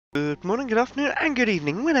Good morning, good afternoon, and good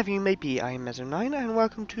evening, whenever you may be. I am Mezzo9, and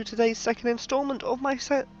welcome to today's second installment of my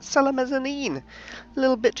Cellar Mezzanine. A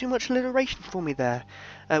little bit too much alliteration for me there.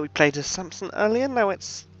 We played as Samson earlier, now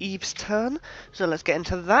it's Eve's turn, so let's get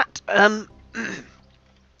into that.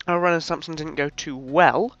 Our run as Samson didn't go too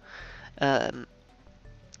well. That's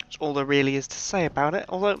all there really is to say about it,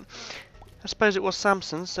 although I suppose it was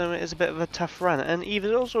Samson, so it is a bit of a tough run. And Eve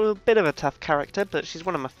is also a bit of a tough character, but she's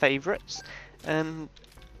one of my favourites.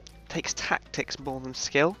 Takes tactics more than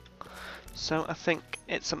skill, so I think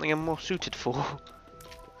it's something I'm more suited for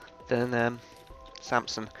than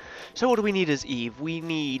Samson. So what do we need as Eve? We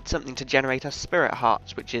need something to generate us spirit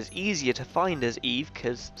hearts, which is easier to find as Eve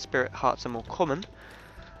because spirit hearts are more common.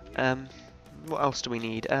 What else do we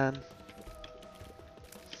need?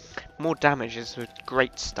 More damage is a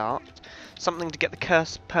great start. Something to get the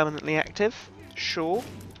curse permanently active. Sure.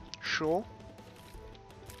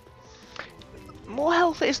 More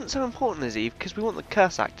health isn't so important as Eve, because we want the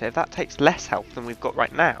curse active. That takes less health than we've got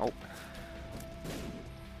right now.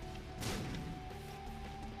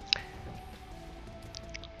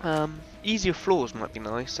 Easier floors might be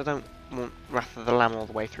nice. I don't want Wrath of the Lamb all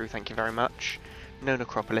the way through, thank you very much. No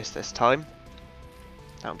Necropolis this time.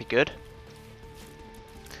 That would be good.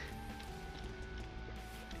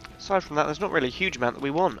 Aside from that, there's not really a huge amount that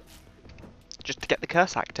we want. Just to get the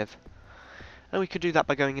curse active. And we could do that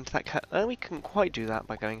by going into that we couldn't quite do that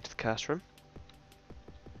by going into the curse room.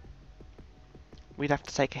 We'd have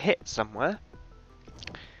to take a hit somewhere.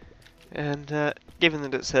 And given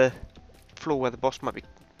that it's a floor where the boss might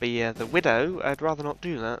be the Widow, I'd rather not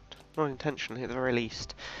do that. Not intentionally, at the very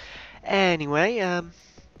least. Anyway,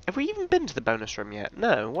 have we even been to the bonus room yet?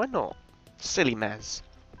 No, why not? Silly mez.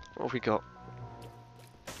 What have we got?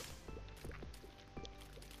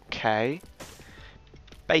 Okay.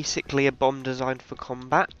 Basically a bomb designed for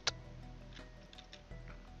combat.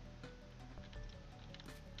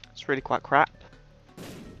 It's really quite crap.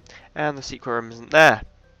 And the secret room isn't there.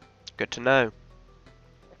 Good to know.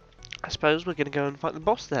 I suppose we're going to go and fight the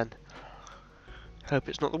boss then. Hope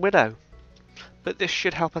it's not the Widow. But this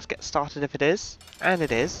should help us get started if it is. And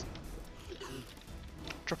it is.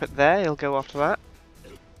 Drop it there, he'll go after that.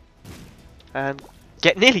 And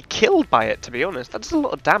get nearly killed by it, to be honest. That's a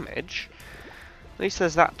lot of damage. At least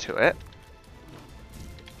there's that to it.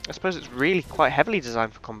 I suppose it's really quite heavily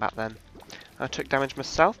designed for combat then. I took damage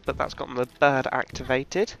myself, but that's gotten the bird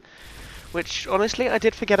activated. Which, honestly, I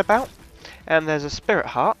did forget about. And there's a spirit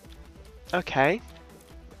heart. Okay.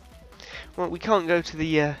 Well, we can't go to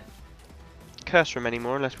the curse room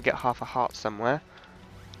anymore unless we get half a heart somewhere.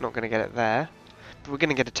 Not going to get it there. But we're going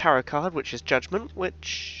to get a tarot card, which is Judgment,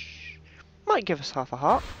 which might give us half a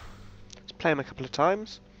heart. Let's play him a couple of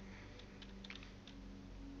times.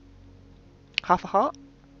 Half a heart?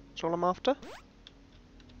 That's all I'm after?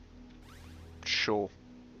 Sure.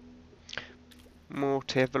 More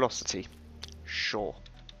tier velocity? Sure.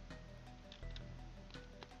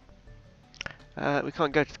 We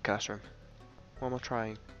can't go to the curse room. Why am I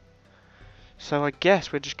trying? So I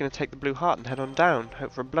guess we're just going to take the blue heart and head on down.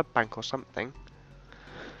 Hope for a blood bank or something.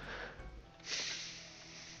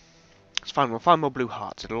 It's fine, we'll find more blue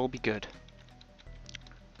hearts. It'll all be good.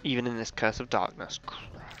 Even in this curse of darkness.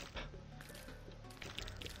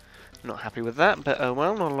 Not happy with that, but oh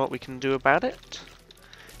well, not a lot we can do about it.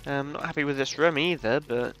 Not happy with this room either,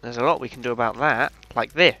 but there's a lot we can do about that.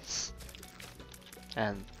 Like this.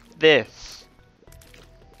 And this.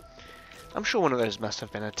 I'm sure one of those must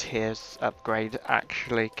have been a tiers upgrade,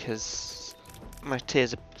 actually, because my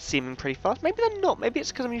tiers are seeming pretty fast. Maybe they're not. Maybe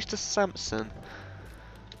it's because I'm used to Samson.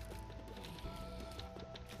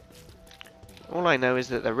 All I know is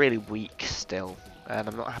that they're really weak still. And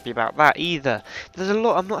I'm not happy about that either. There's a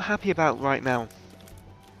lot I'm not happy about right now.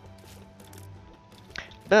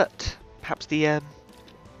 But perhaps the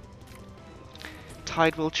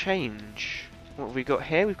tide will change. What have we got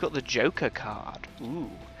here? We've got the Joker card. Ooh.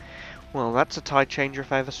 Well, that's a tide changer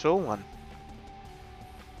if I ever saw one.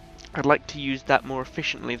 I'd like to use that more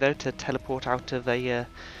efficiently though, to teleport out of a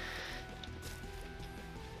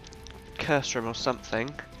curse room or something.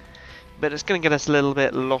 But it's going to get us a little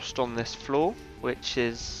bit lost on this floor, which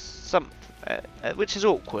is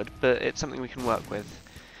awkward, but it's something we can work with.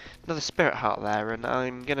 Another spirit heart there, and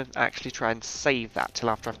I'm going to actually try and save that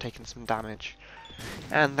till after I've taken some damage.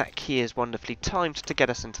 And that key is wonderfully timed to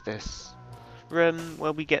get us into this room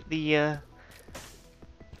where we get the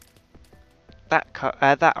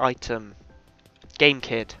that item, Game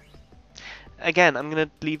Kid. Again, I'm going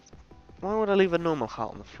to leave. Why would I leave a normal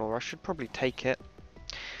heart on the floor? I should probably take it.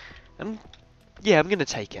 Yeah, I'm going to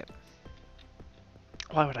take it.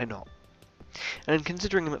 Why would I not? And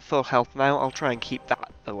considering I'm at full health now, I'll try and keep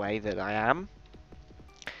that the way that I am.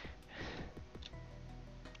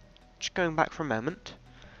 Just going back for a moment.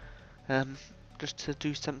 Just to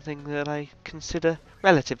do something that I consider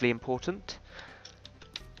relatively important.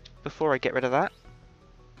 Before I get rid of that.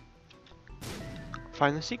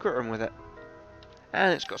 Find the secret room with it.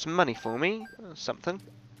 And it's got some money for me. Something.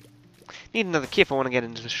 Need another key if I want to get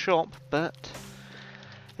into the shop, but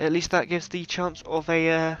at least that gives the chance of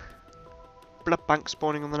a blood bank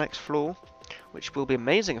spawning on the next floor, which will be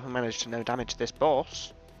amazing if I manage to no damage this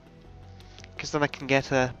boss. Because then I can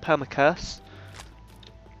get a Permacurse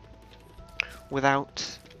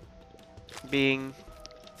without being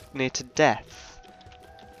near to death.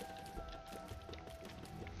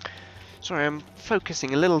 Sorry, I'm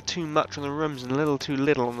focusing a little too much on the rooms and a little too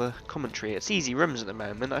little on the commentary. It's easy rooms at the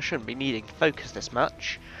moment, I shouldn't be needing to focus this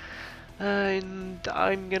much. And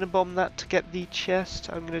I'm going to bomb that to get the chest.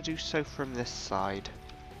 I'm going to do so from this side.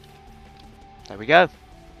 There we go.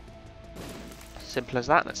 Simple as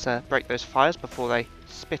that. Let's break those fires before they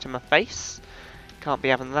spit in my face. Can't be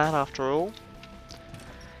having that after all.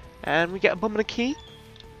 And we get a bomb and a key.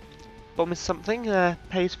 Bomb is something,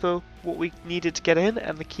 pays for what we needed to get in,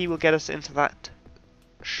 and the key will get us into that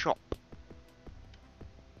shop.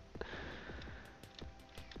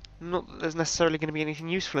 Not that there's necessarily going to be anything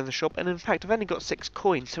useful in the shop, and in fact I've only got 6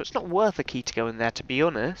 coins, so it's not worth a key to go in there, to be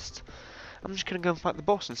honest. I'm just going to go and fight the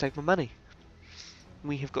boss and save my money.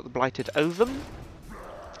 We have got the blighted ovum.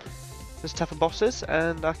 There's tougher bosses,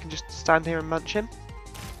 and I can just stand here and munch him.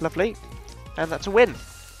 Lovely. And that's a win.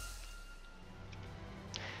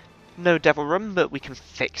 No devil room, but we can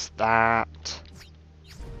fix that.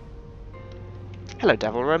 Hello,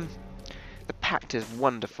 devil room. The pact is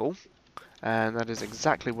wonderful, and that is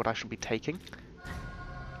exactly what I should be taking.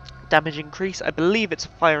 Damage increase, I believe it's a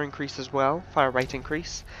fire increase as well, fire rate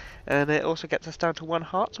increase, and it also gets us down to 1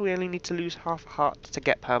 heart, so we only need to lose half a heart to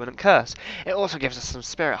get permanent curse. It also gives us some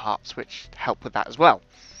spirit hearts, which help with that as well.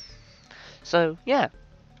 So, yeah,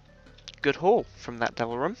 good haul from that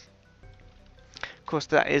devil room. Of course,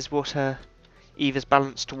 that is what Eve is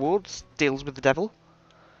balanced towards, deals with the devil.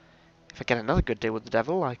 If I get another good deal with the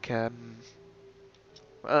devil, like, I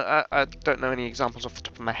don't know any examples off the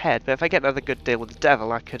top of my head, but if I get another good deal with the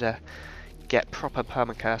devil, I could get proper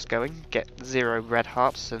permacurse going, get 0 red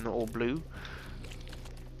hearts and all blue.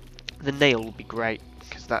 The nail will be great,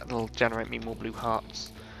 because that'll generate me more blue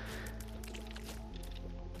hearts.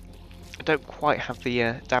 I don't quite have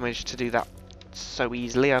the damage to do that so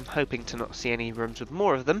easily. I'm hoping to not see any rooms with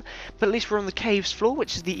more of them, but at least we're on the caves floor,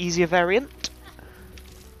 which is the easier variant.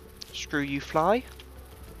 Screw you, fly.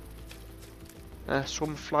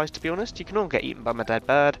 Swarm of flies, to be honest. You can all get eaten by my dead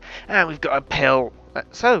bird. And we've got a pill.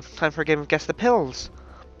 So, time for a game of Guess the Pills.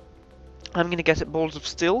 I'm going to guess at balls of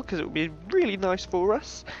steel, because it would be really nice for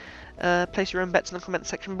us. Place your own bets in the comment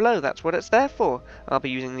section below. That's what it's there for. I'll be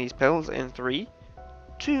using these pills in 3,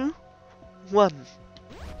 2, 1.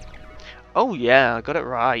 Oh yeah, I got it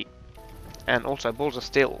right. And also, balls of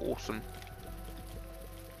steel, awesome.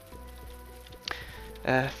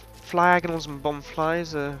 Flagonals and bomb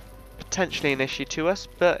flies are potentially an issue to us,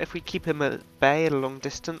 but if we keep them at bay at a long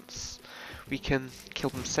distance, we can kill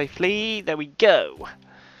them safely. There we go.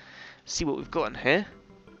 See what we've got in here.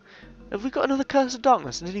 Have we got another Curse of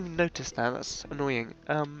Darkness? I didn't even notice that. That's annoying.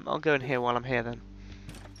 I'll go in here while I'm here then.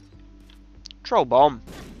 Troll bomb.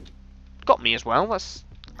 Got me as well. That's...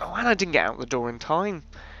 Oh, and I didn't get out the door in time.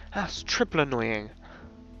 That's triple annoying.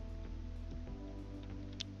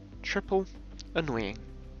 Triple annoying.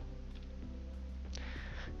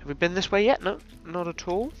 Have we been this way yet? No, not at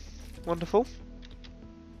all. Wonderful.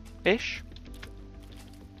 Ish.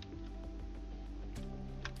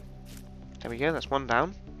 There we go, that's 1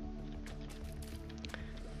 down.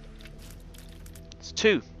 It's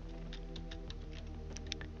 2.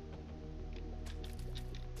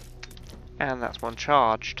 And that's 1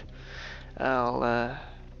 charged. I'll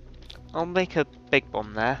make a big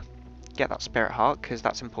bomb there. Get that spirit heart, because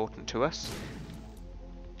that's important to us.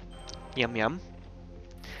 Yum yum.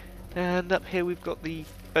 And up here we've got the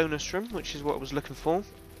bonus room, which is what I was looking for.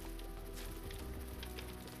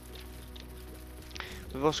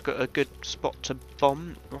 We've also got a good spot to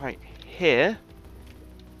bomb right here.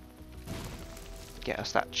 Get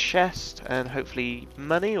us that chest, and hopefully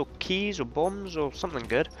money, or keys, or bombs, or something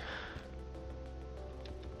good.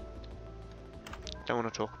 Don't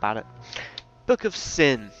want to talk about it. Book of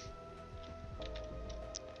Sin.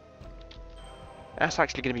 That's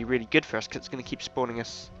actually going to be really good for us, because it's going to keep spawning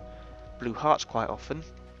us blue hearts quite often.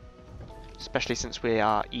 Especially since we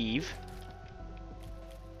are Eve.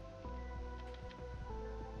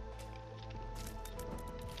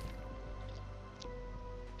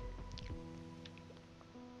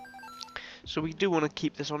 So we do want to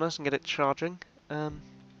keep this on us and get it charging.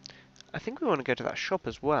 I think we want to go to that shop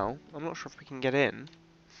as well. I'm not sure if we can get in.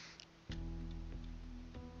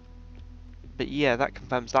 But yeah, that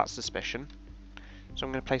confirms that suspicion. So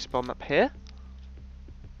I'm going to place a bomb up here.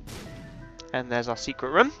 And there's our secret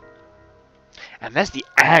room. And there's the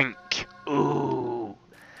ankh! Ooh!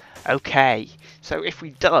 Okay, so if we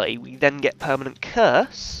die, we then get permanent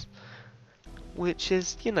curse. Which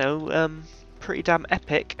is, you know, pretty damn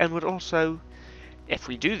epic. And would also, if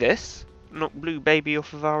we do this, knock Blue Baby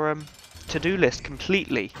off of our to-do list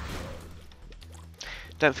completely.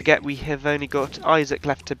 Don't forget we have only got Isaac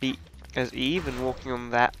left to beat as Eve, and walking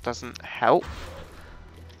on that doesn't help.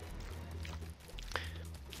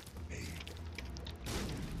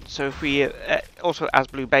 So if we also as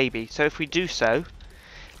Blue Baby, so if we do so,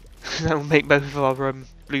 that will make both of our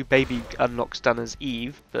Blue Baby unlocks done as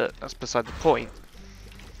Eve, but that's beside the point.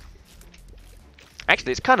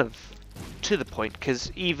 Actually, it's kind of to the point,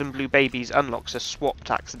 because Eve and Blue Baby's unlocks are swapped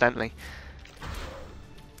accidentally.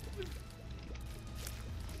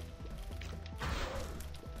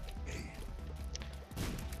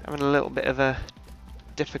 Having a little bit of a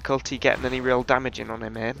difficulty getting any real damage in on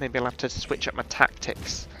him here. Maybe I'll have to switch up my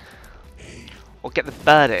tactics. Or get the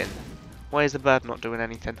bird in. Why is the bird not doing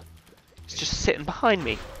anything? It's just sitting behind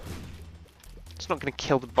me. It's not going to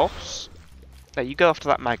kill the boss. There, you go after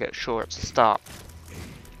that maggot. Sure, it's a start.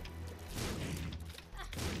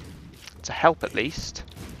 It's a help at least.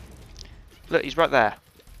 Look, he's right there.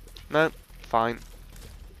 No, fine.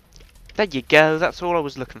 There you go, that's all I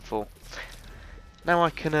was looking for. Now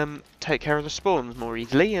I can take care of the spawns more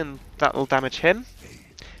easily, and that'll damage him.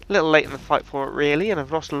 A little late in the fight for it really, and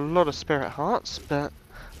I've lost a lot of spirit hearts, but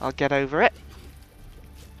I'll get over it.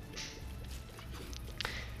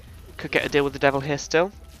 Could get a deal with the devil here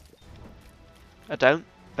still. I don't,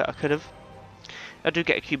 but I could have. I do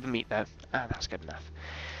get a cube of meat though, and that's good enough.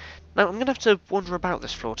 Now I'm going to have to wander about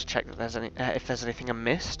this floor to check that there's any, if there's anything I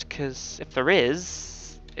missed, because if there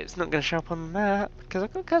is, it's not going to show up on the map, because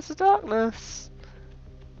I've got Curse of Darkness.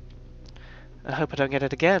 I hope I don't get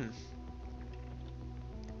it again.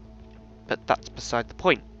 But that's beside the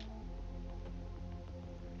point.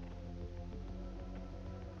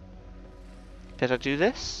 Did I do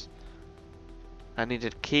this? I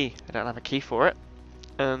needed a key. I don't have a key for it.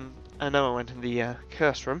 I know I went in the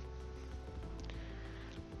curse room.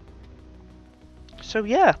 So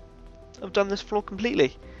yeah, I've done this floor completely.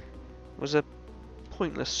 It was a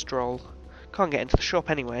pointless stroll. Can't get into the shop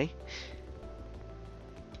anyway.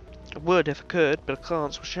 I would if I could, but I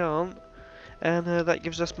can't, so I shan't. And that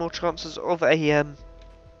gives us more chances of a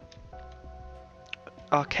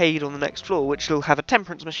arcade on the next floor, which will have a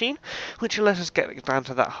temperance machine, which will let us get down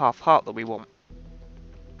to that half heart that we want.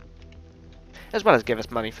 As well as give us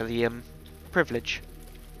money for the privilege.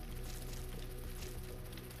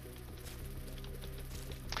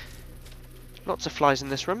 Lots of flies in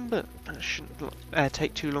this room, but it shouldn't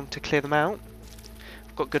take too long to clear them out.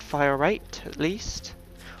 I've got good fire rate, at least.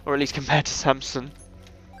 Or at least compared to Samson.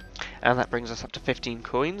 And that brings us up to 15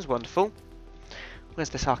 coins, wonderful. Where's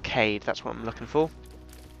this arcade? That's what I'm looking for.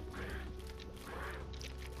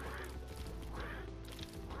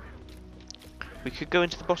 We could go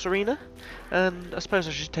into the boss arena, and I suppose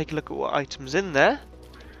I should take a look at what items in there.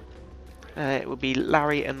 It would be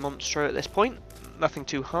Larry and Monstro at this point. Nothing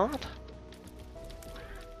too hard.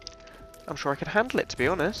 I'm sure I could handle it, to be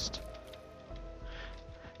honest.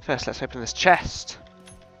 First, let's open this chest.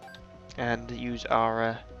 And use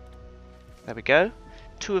our... there we go.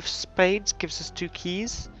 2 of spades gives us 2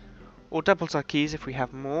 keys. Or doubles our keys if we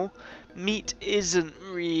have more. Meat isn't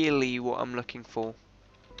really what I'm looking for.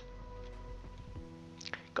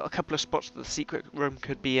 Got a couple of spots that the secret room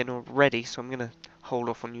could be in already, so I'm going to hold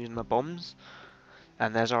off on using my bombs.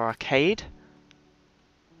 And there's our arcade.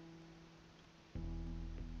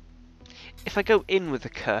 If I go in with the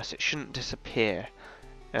curse, it shouldn't disappear,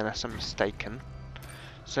 unless I'm mistaken.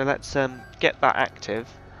 So let's get that active,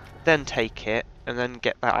 then take it, and then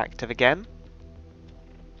get that active again.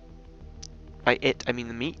 By it, I mean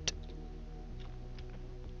the meat.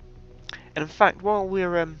 And in fact, while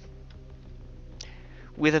we're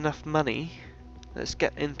with enough money, let's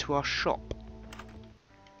get into our shop.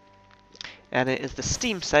 And it is the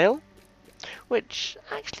Steam sale, which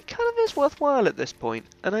actually kind of is worthwhile at this point.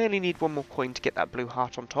 And I only need 1 more coin to get that blue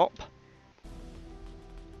heart on top.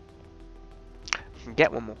 I can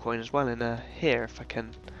get 1 more coin as well in here if I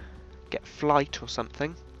can get flight or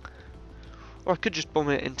something. Or I could just bomb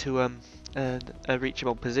it into a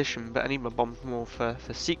reachable position, but I need my bombs more for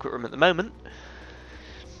the secret room at the moment.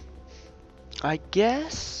 I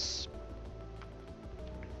guess...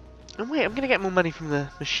 oh wait, I'm going to get more money from the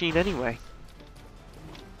machine anyway.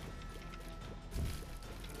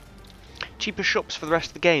 cheaper shops for the rest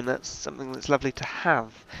of the game. That's something that's lovely to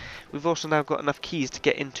have. We've also now got enough keys to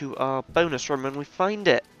get into our bonus room when we find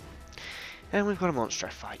it. And we've got a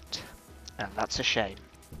Monstro fight. And that's a shame.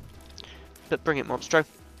 But bring it, Monstro.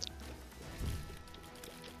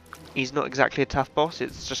 He's not exactly a tough boss.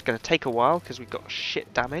 It's just going to take a while because we've got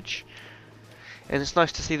shit damage. And it's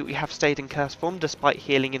nice to see that we have stayed in curse form despite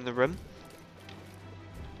healing in the room.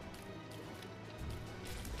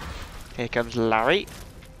 Here comes Larry.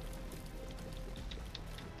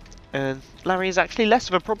 And Larry is actually less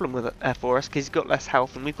of a problem with it for us because he's got less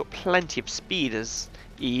health and we've got plenty of speed as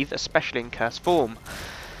Eve, especially in curse form.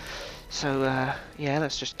 So yeah,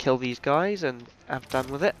 let's just kill these guys and have done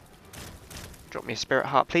with it. Drop me a spirit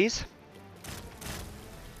heart, please.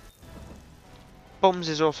 Bombs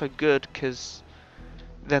is also good because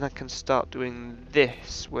then I can start doing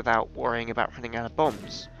this without worrying about running out of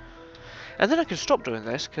bombs. And then I can stop doing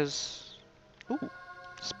this because... Ooh,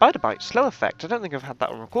 spider bite, slow effect. I don't think I've had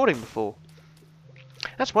that on recording before.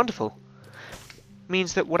 That's wonderful.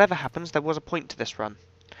 Means that whatever happens, there was a point to this run.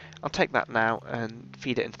 I'll take that now and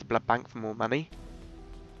feed it into the blood bank for more money.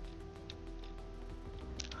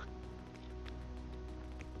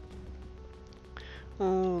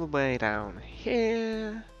 All the way down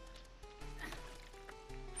here.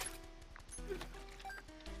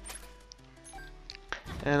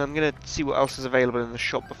 And I'm going to see what else is available in the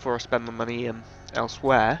shop before I spend my money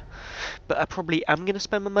elsewhere. But I probably am going to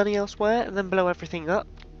spend my money elsewhere and then blow everything up.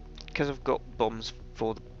 Because I've got bombs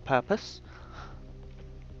for the purpose.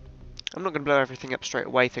 I'm not going to blow everything up straight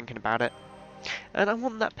away thinking about it. And I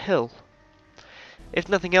want that pill. If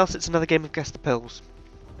nothing else, it's another game of Guess the Pills.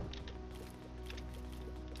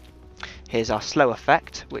 Here's our slow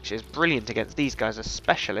effect, which is brilliant against these guys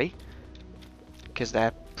especially, because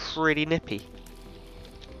they're pretty nippy.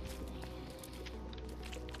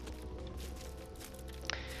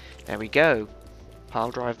 There we go.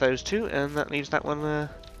 Pile drive those two, and that leaves that one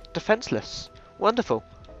defenseless. Wonderful.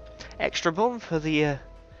 Extra bomb for the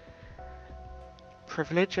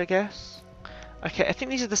privilege, I guess. Okay, I think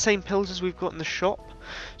these are the same pills as we've got in the shop.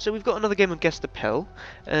 So we've got another game of Guess the Pill,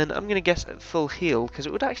 and I'm going to guess at full heal, because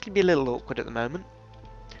it would actually be a little awkward at the moment.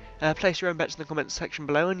 Place your own bets in the comments section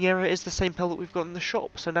below, and yeah, it is the same pill that we've got in the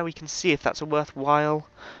shop, so now we can see if that's a worthwhile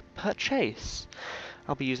purchase.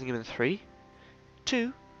 I'll be using them in 3,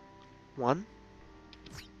 2, 1.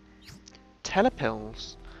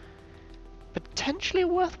 Telepills. Potentially a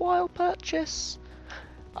worthwhile purchase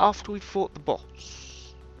after we've fought the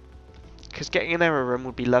boss. Because getting an error room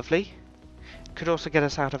would be lovely. Could also get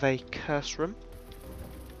us out of a curse room.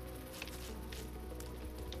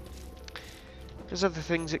 There's other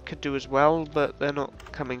things it could do as well, but they're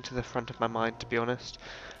not coming to the front of my mind, to be honest.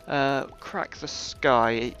 Crack the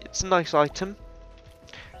Sky. It's a nice item,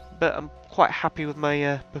 but I'm quite happy with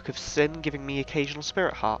my Book of Sin giving me occasional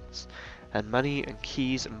spirit hearts, and money and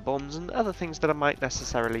keys and bombs and other things that I might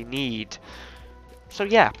necessarily need. So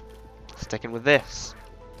yeah, sticking with this.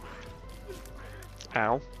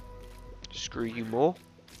 Ow. Screw you more.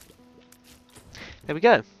 There we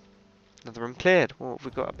go. Another room cleared. What have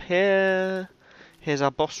we got up here? Here's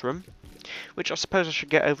our boss room, which I suppose I should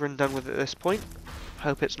get over and done with at this point.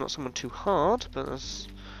 Hope it's not someone too hard, but that's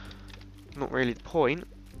not really the point.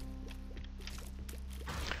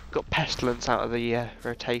 Got Pestilence out of the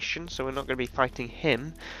rotation, so we're not going to be fighting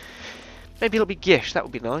him. Maybe it'll be Gish, that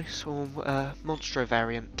would be nice, or Monstro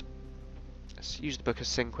variant. Let's use the Book of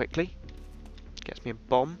Sin quickly. Gets me a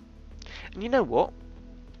bomb. And you know what?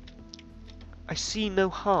 I see no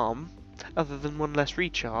harm, other than one less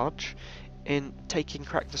recharge, in taking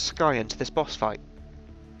Crack the Sky into this boss fight.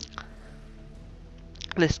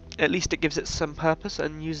 At least it gives it some purpose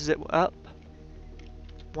and uses it up.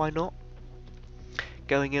 Why not?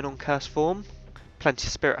 Going in on curse form, plenty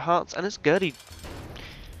of spirit hearts, and it's Gertie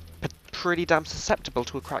pretty damn susceptible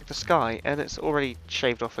to a Crack the Sky, and it's already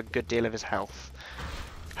shaved off a good deal of his health.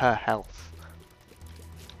 Her health.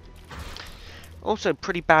 Also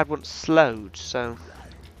pretty bad once slowed, so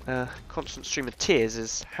Constant Stream of Tears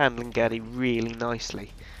is handling Gertie really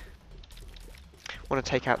nicely. Want to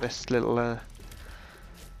take out this little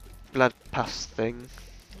blood pus thing.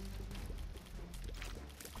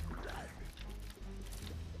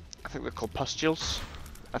 I think they're called pustules.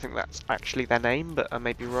 I think that's actually their name, but I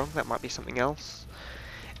may be wrong. That might be something else.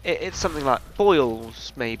 It's something like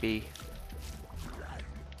boils, maybe.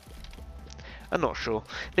 I'm not sure.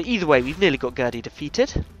 But either way, we've nearly got Gertie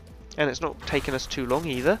defeated. And it's not taken us too long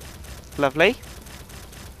either. Lovely.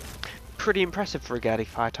 Pretty impressive for a Gertie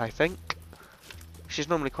fight, I think. She's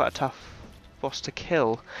normally quite a tough boss to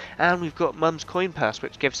kill. And we've got Mum's coin purse,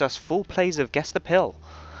 which gives us 4 plays of Guess the Pill.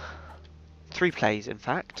 3 plays, in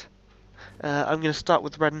fact. I'm going to start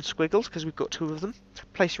with red and squiggles because we've got 2 of them.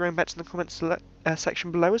 Place your own bets in the comments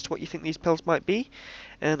section below as to what you think these pills might be,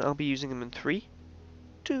 and I'll be using them in 3,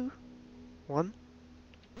 2, 1.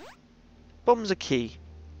 Bomb's a key.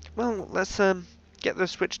 Well, let's get the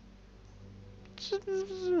switch.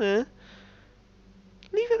 Leave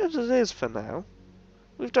it as it is for now.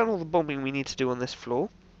 We've done all the bombing we need to do on this floor.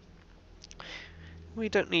 We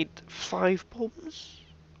don't need 5 bombs,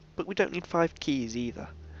 but we don't need 5 keys either.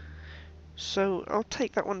 So I'll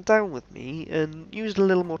take that one down with me and use it a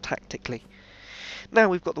little more tactically. Now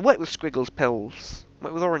we've got the wet with squiggles pills.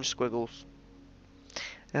 Wet with orange squiggles.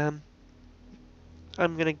 I'm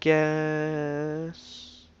gonna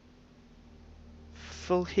guess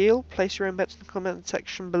full heal. Place your own bets in the comment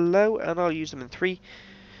section below and I'll use them in 3,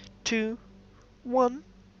 2, 1.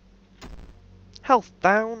 Health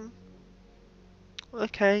down.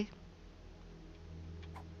 Okay.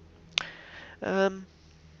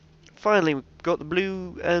 Finally, we've got the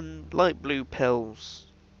blue and light blue pills.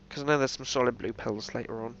 Because I know there's some solid blue pills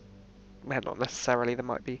later on. Well, not necessarily, there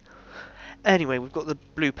might be. Anyway, we've got the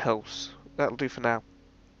blue pills. That'll do for now.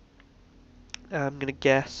 I'm going to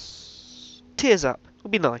guess tears up. Will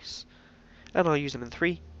be nice. And I'll use them in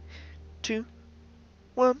 3, 2,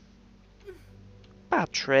 1.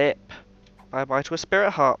 Bad trip. Bye-bye to a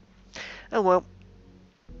spirit heart. Oh well.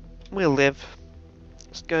 We'll live.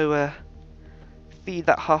 Let's go feed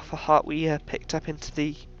that half a heart we picked up into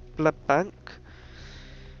the blood bank.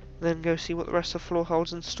 Then go see what the rest of the floor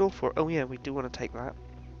holds in store for. Oh yeah, we do want to take that.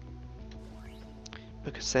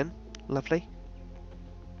 Book us in. Lovely.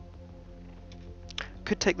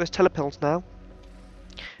 Could take those telepills now.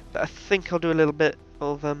 But I think I'll do a little bit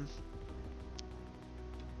of I'll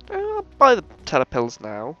buy the telepills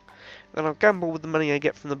now. Then I'll gamble with the money I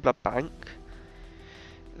get from the blood bank.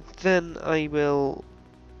 Then I will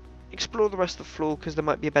explore the rest of the floor because there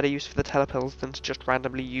might be a better use for the telepills than to just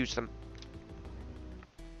randomly use them.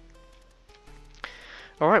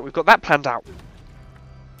 Alright, we've got that planned out.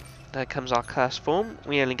 There comes our curse form.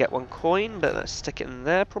 We only get 1 coin, but let's stick it in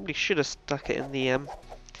there. Probably should have stuck it in the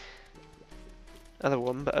other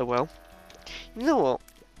one, but oh well. You know what?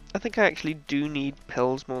 I think I actually do need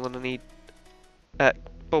pills more than I need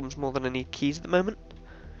bombs more than I need keys at the moment.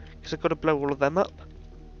 Because I've got to blow all of them up.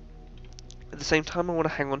 At the same time, I want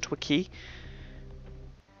to hang on to a key.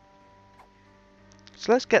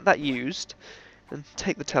 So let's get that used and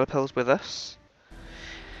take the telepills with us.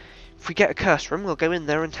 If we get a curse room, we'll go in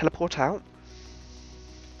there and teleport out.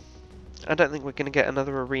 I don't think we're going to get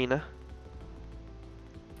another arena.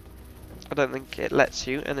 I don't think it lets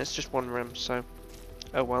you, and it's just 1 room, so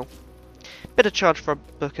oh well. Bit of charge for a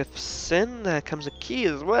Book of Sin. There comes a key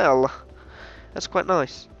as well. That's quite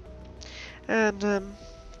nice. And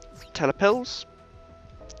telepills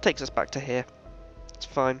takes us back to here. It's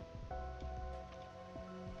fine.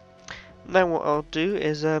 Now what I'll do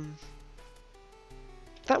is that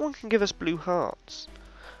one can give us blue hearts.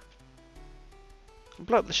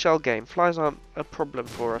 Blow up the shell game. Flies aren't a problem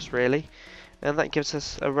for us really, and that gives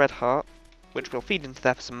us a red heart, which we'll feed into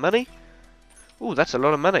there for some money. Ooh, that's a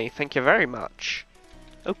lot of money. Thank you very much.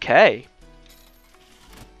 Okay.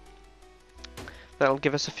 That'll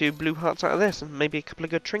give us a few blue hearts out of this, and maybe a couple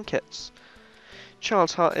of good trinkets.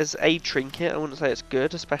 Child's Heart is a trinket. I wouldn't say it's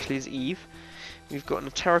good, especially as Eve. We've got a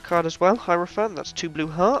tarot card as well, Hierophant. That's 2 blue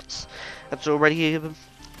hearts. That's already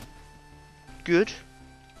good.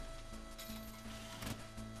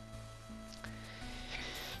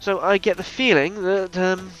 So I get the feeling that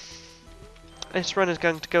this run is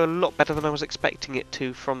going to go a lot better than I was expecting it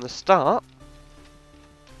to from the start.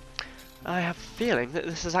 I have a feeling that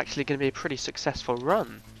this is actually going to be a pretty successful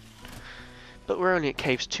run. But we're only at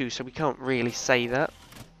Caves 2, so we can't really say that.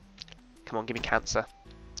 Come on, give me cancer.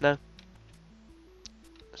 No.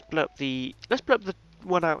 Let's blow up the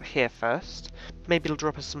one out here first. Maybe it'll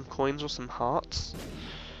drop us some coins or some hearts.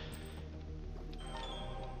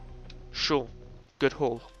 Sure. Good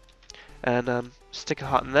haul. And stick a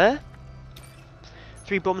heart in there.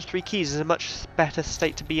 3 bombs, 3 keys is a much better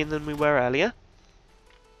state to be in than we were earlier.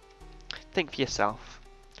 Think for yourself.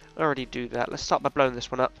 I already do that. Let's start by blowing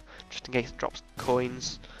this one up, just in case it drops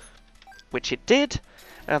coins. Which it did.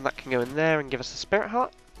 And that can go in there and give us a spirit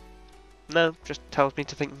heart. No, just tells me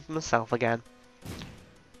to think for myself again.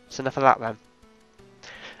 That's enough of that then.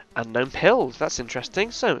 Unknown pills, that's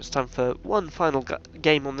interesting. So it's time for one final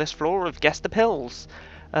game on this floor of Guess the Pills.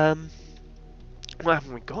 What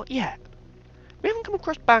haven't we got yet? We haven't come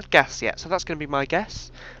across bad gas yet, so that's going to be my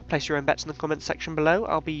guess. Place your own bets in the comments section below.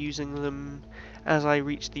 I'll be using them as I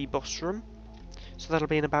reach the boss room. So that'll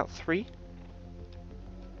be in about 3,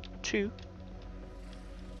 2,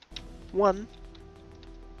 1.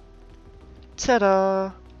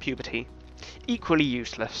 Ta-da! Puberty. Equally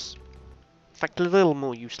useless. In fact, a little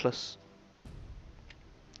more useless.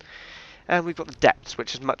 And we've got the depths,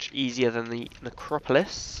 which is much easier than the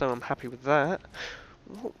necropolis, so I'm happy with that.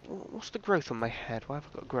 What's the growth on my head? Why have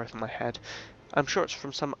I got growth on my head? I'm sure it's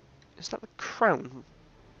from some... Is that the crown?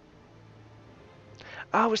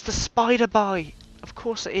 Oh, it's the spider bite! Of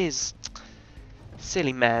course it is.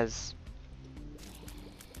 Silly mares.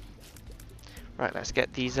 Right, let's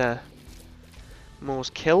get these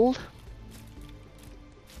Moors killed.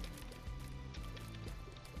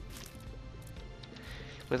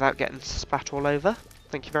 Without getting spat all over.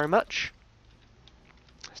 Thank you very much.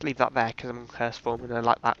 Let's leave that there because I'm on curse form and I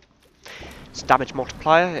like that. It's a damage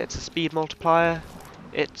multiplier, it's a speed multiplier,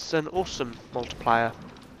 it's an awesome multiplier.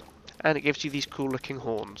 And it gives you these cool looking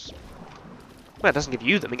horns. Well, it doesn't give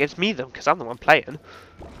you them, it gives me them because I'm the one playing.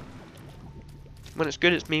 When it's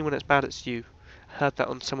good it's me, when it's bad it's you. I heard that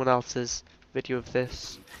on someone else's video of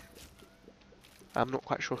this. I'm not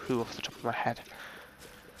quite sure who off the top of my head.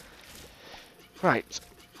 Right.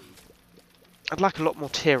 I'd like a lot more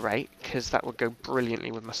tear rate, because that would go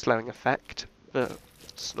brilliantly with my slowing effect, but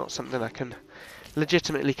it's not something I can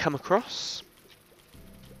legitimately come across.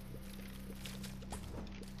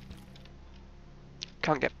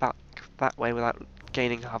 Can't get back that way without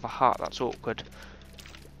gaining half a heart, that's awkward.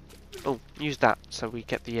 Oh, use that so we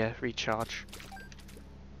get the recharge.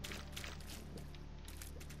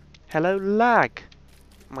 Hello, lag,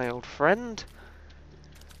 my old friend.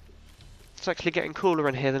 It's actually getting cooler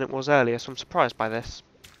in here than it was earlier, so I'm surprised by this.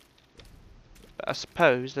 But I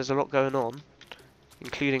suppose there's a lot going on,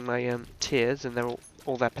 including my tears and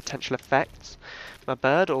all their potential effects. My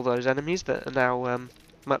bird, all those enemies that are now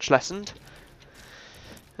much lessened.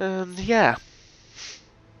 Yeah.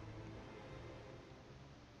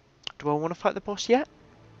 Do I want to fight the boss yet?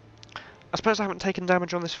 I suppose I haven't taken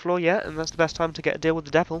damage on this floor yet, and that's the best time to get a deal with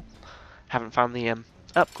the devil. Haven't found the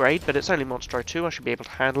upgrade, but it's only Monstro 2, I should be able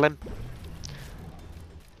to handle him.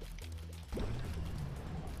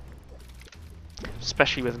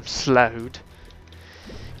 Especially with them slowed.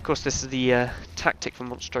 Of course, this is the tactic for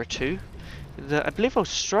Monstro 2 that I believe I was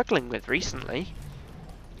struggling with recently.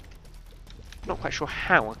 Not quite sure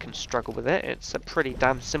how I can struggle with it. It's a pretty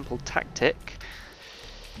damn simple tactic.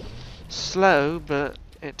 Slow, but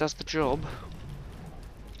it does the job.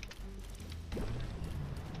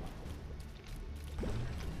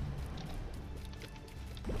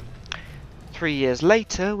 Three years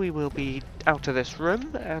later, we will be out of this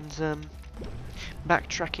room and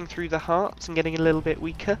backtracking through the hearts and getting a little bit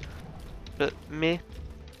weaker. But meh.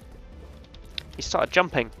 He started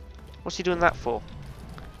jumping. What's he doing that for?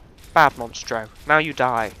 Bad Monstro. Now you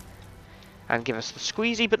die. And give us the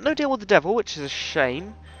squeezy, but no deal with the devil, which is a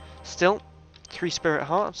shame. Still, 3 spirit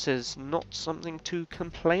hearts is not something to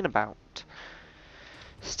complain about.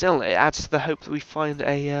 Still, it adds to the hope that we find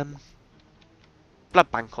a blood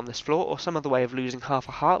bank on this floor, or some other way of losing half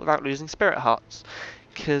a heart without losing spirit hearts.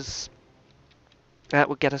 Because that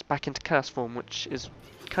would get us back into curse form, which is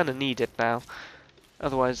kind of needed now.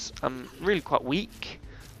 Otherwise, I'm really quite weak.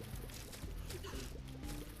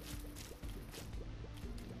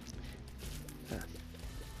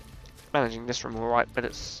 Managing this room alright, but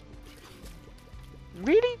it's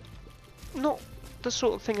really not the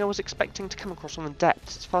sort of thing I was expecting to come across on the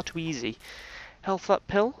depths. It's far too easy. Health up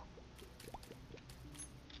pill?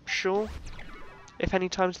 Sure. If any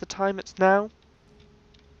time's the time, it's now.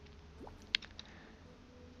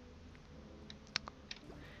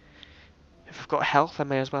 If I've got health, I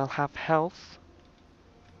may as well have health.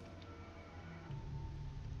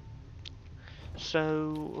 So,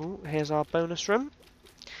 ooh, here's our bonus room.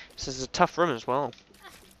 This is a tough room as well.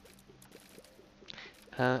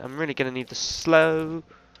 I'm really going to need the slow.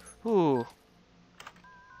 Ooh.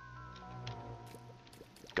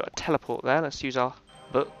 Got a teleport there. Let's use our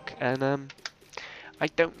book. And I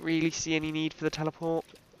don't really see any need for the teleport.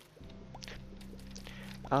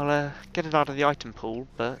 I'll get it out of the item pool,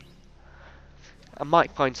 but I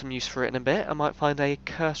might find some use for it in a bit. I might find a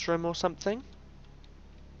curse room or something.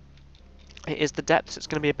 It is the depths. It's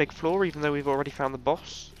going to be a big floor, even though we've already found the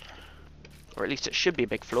boss. Or at least it should be a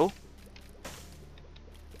big floor.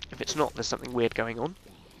 If it's not, there's something weird going on.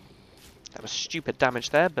 That was stupid damage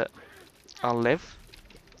there, but I'll live.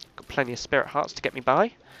 Got plenty of spirit hearts to get me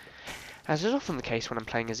by. As is often the case when I'm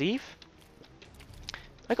playing as Eve.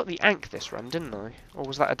 I got the ankh this run, didn't I? Or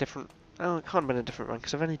was that a different... Oh, it can't have been a different run,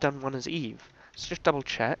 because I've only done one as Eve. Let's just double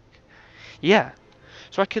check. Yeah.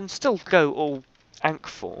 So I can still go all ankh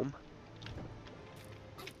form.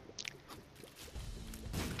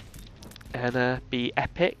 And be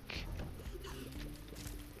epic.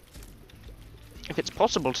 If it's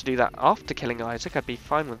possible to do that after killing Isaac, I'd be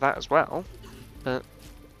fine with that as well. But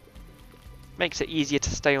makes it easier to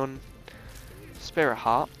stay on Spirit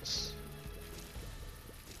Hearts.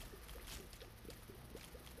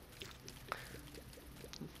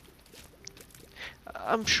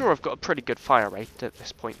 I'm sure I've got a pretty good fire rate at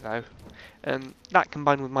this point though. And that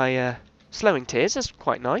combined with my slowing tears is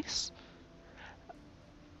quite nice.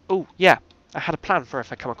 Oh yeah, I had a plan for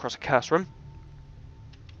if I come across a curse room.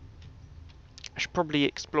 I should probably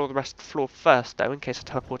explore the rest of the floor first though, in case I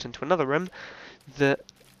teleport into another room that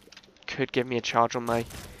could give me a charge on my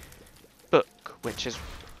book, which is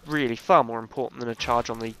really far more important than a charge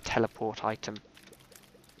on the teleport item.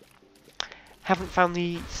 Haven't found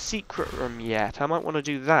the secret room yet. I might want to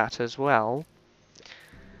do that as well.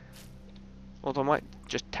 Although I might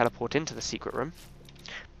just teleport into the secret room.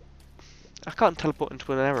 I can't teleport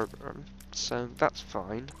into an error room, so that's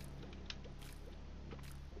fine.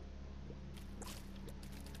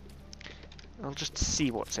 I'll just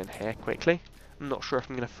see what's in here quickly. I'm not sure if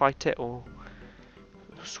I'm going to fight it or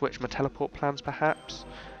switch my teleport plans perhaps.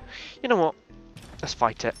 You know what? Let's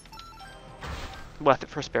fight it. Worth it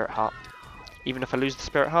for a spirit heart. Even if I lose the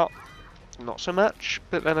spirit heart, not so much.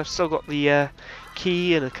 But then I've still got the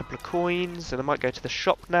key and a couple of coins, and I might go to the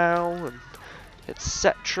shop now, and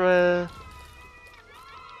etc.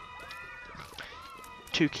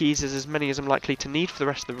 2 keys is as many as I'm likely to need for the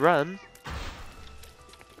rest of the run.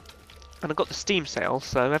 And I've got the Steam sale,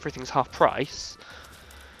 so everything's half price.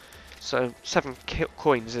 So 7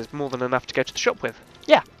 coins is more than enough to go to the shop with.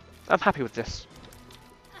 Yeah, I'm happy with this.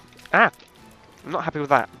 I'm not happy with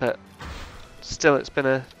that, but still it's been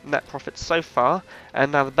a net profit so far.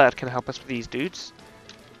 And now the bird can help us with these dudes.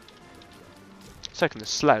 So can the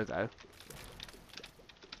slow, though.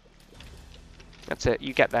 That's it,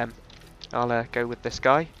 you get them. I'll go with this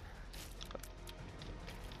guy.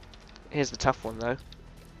 Here's the tough one, though.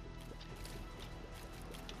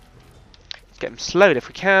 Get him slowed if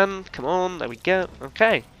we can. Come on, there we go.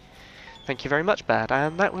 Okay. Thank you very much, bird.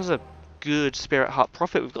 And that was a good spirit heart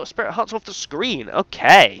profit. We've got spirit hearts off the screen.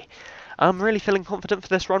 Okay. I'm really feeling confident for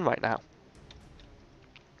this run right now.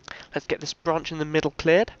 Let's get this branch in the middle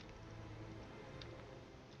cleared.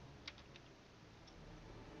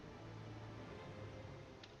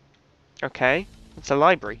 Okay. It's a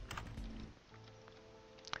library.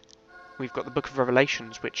 We've got the Book of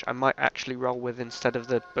Revelations, which I might actually roll with instead of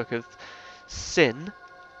the Book of Sin,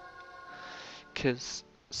 because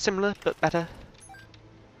similar but better.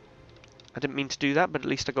 I didn't mean to do that, but at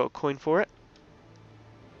least I got a coin for it.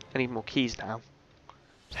 I need more keys now.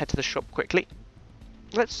 Let's head to the shop quickly.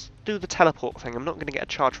 Let's do the teleport thing. I'm not going to get a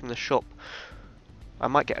charge from the shop. I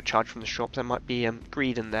might get a charge from the shop. There might be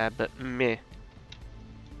greed in there, but meh.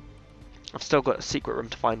 I've still got a secret room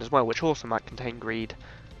to find as well, which also might contain greed.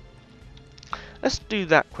 Let's do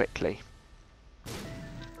that quickly.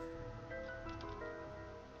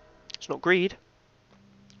 It's not greed.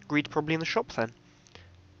 Greed probably in the shop then.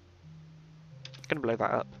 Gonna blow that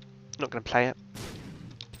up. Not gonna play it.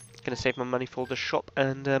 Gonna save my money for the shop,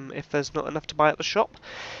 and if there's not enough to buy at the shop,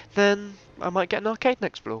 then I might get an arcade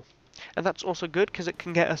next floor. And that's also good because it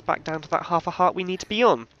can get us back down to that half a heart we need to be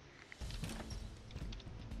on.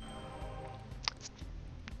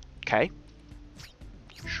 Okay.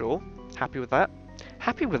 Sure. Happy with that.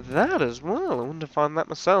 Happy with that as well. I wouldn't have found that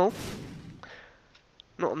myself.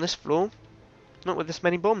 Not on this floor. Not with this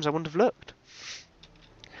many bombs. I wouldn't have looked.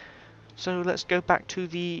 So let's go back to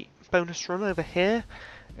the bonus run over here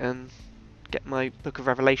and get my Book of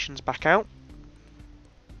Revelations back out.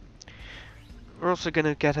 We're also going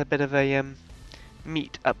to get a bit of a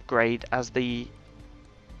meat upgrade as the...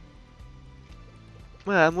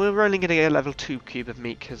 Well, we're only going to get a level 2 cube of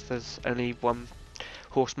meat because there's only one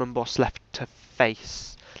horseman boss left to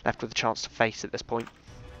face. Left with a chance to face at this point.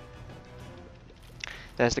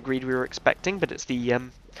 There's the greed we were expecting, but it's the...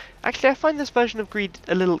 Actually, I find this version of greed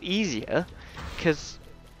a little easier because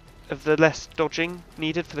of the less dodging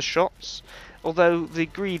needed for the shots. Although the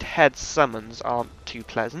greed head summons aren't too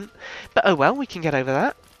pleasant. But oh well, we can get over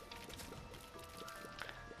that.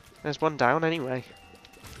 There's one down anyway.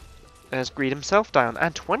 There's greed himself down.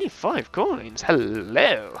 And 25 coins.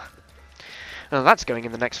 Hello. Now that's going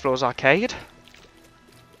in the next floor's arcade.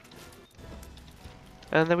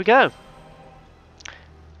 And there we go.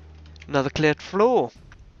 Another cleared floor.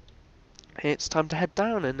 It's time to head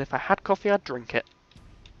down, and if I had coffee, I'd drink it.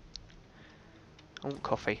 I want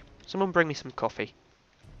coffee. Someone bring me some coffee.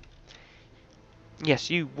 Yes,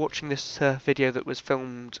 you watching this video that was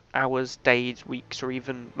filmed hours, days, weeks, or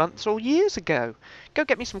even months or years ago. Go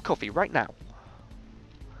get me some coffee right now.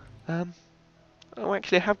 Oh,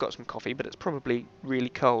 actually, I have got some coffee, but it's probably really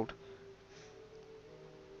cold.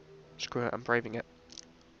 Screw it, I'm braving it.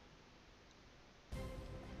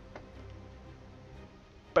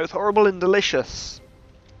 Both horrible and delicious.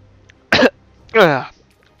 Ah.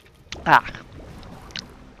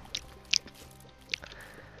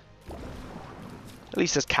 At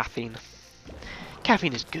least there's caffeine.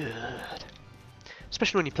 Caffeine is good.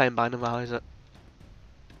 Especially when you're playing Binding of Isaac.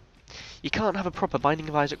 You can't have a proper Binding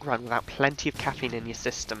of Isaac run without plenty of caffeine in your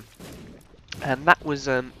system. And that was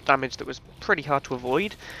damage that was pretty hard to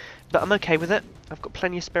avoid. But I'm okay with it. I've got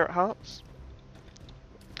plenty of spirit hearts.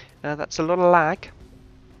 That's a lot of lag.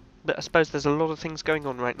 But I suppose there's a lot of things going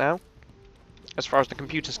on right now, as far as the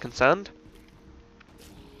computer's concerned.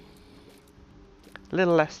 A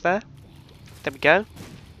little less there. There we go.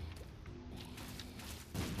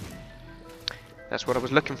 That's what I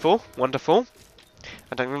was looking for. Wonderful.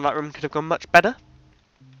 I don't think that room could have gone much better.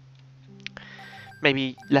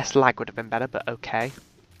 Maybe less lag would have been better, but okay.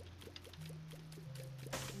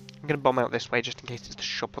 I'm going to bomb out this way just in case it's the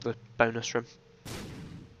shop or the bonus room.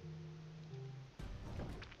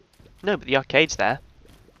 No, but the arcade's there.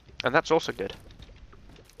 And that's also good.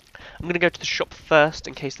 I'm going to go to the shop first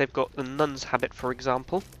in case they've got the nun's habit, for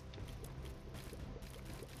example.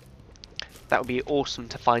 That would be awesome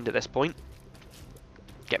to find at this point.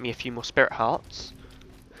 Get me a few more spirit hearts.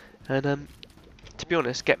 And, to be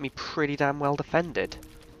honest, get me pretty damn well defended.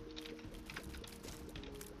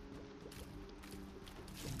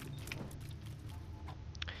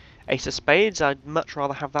 Ace of Spades, I'd much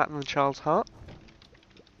rather have that than the Child's Heart.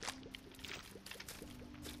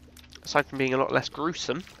 Aside from being a lot less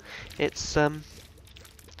gruesome, it's,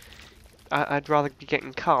 I'd rather be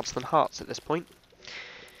getting cards than hearts at this point.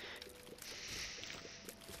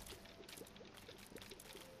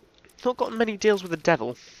 Not gotten many deals with the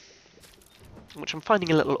devil, which I'm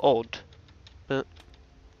finding a little odd, but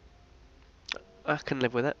I can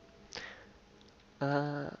live with it.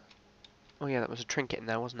 Oh yeah, that was a trinket in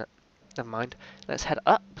there, wasn't it? Never mind. Let's head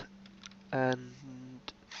up, and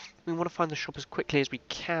we want to find the shop as quickly as we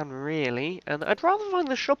can, really. And I'd rather find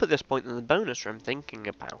the shop at this point than the bonus room, thinking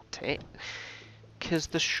about it, because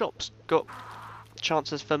the shop's got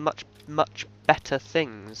chances for much, much better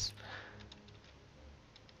things.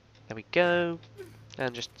 There we go.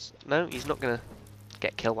 And just... no, he's not going to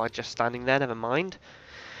get killed by just standing there, never mind.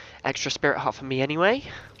 Extra spirit heart for me anyway.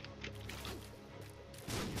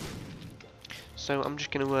 So I'm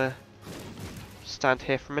just going to stand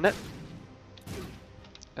here for a minute.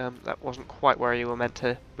 That wasn't quite where you were meant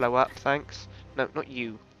to blow up, thanks. No, not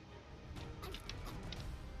you.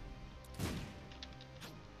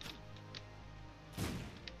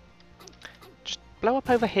 Just blow up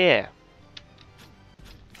over here.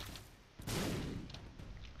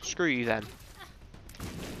 Screw you then.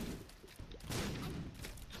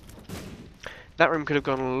 That room could have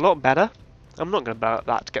gone a lot better. I'm not going to blow up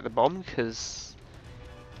that to get the bomb, because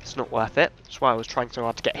it's not worth it. That's why I was trying so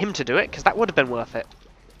hard to get him to do it, because that would have been worth it.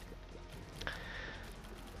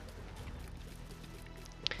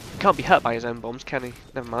 Can't be hurt by his own bombs, can he?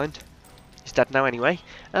 Never mind. He's dead now anyway.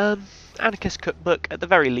 Anarchist cookbook, at the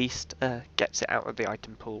very least, gets it out of the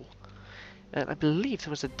item pool. And I believe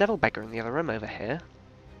there was a devil beggar in the other room over here.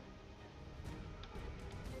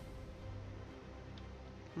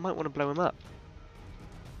 Might want to blow him up.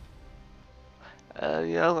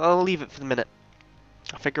 Yeah, I'll leave it for the minute.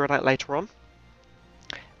 I'll figure it out later on.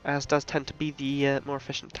 As does tend to be the more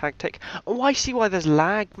efficient tactic. Oh, I see why there's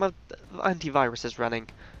lag. My antivirus is running.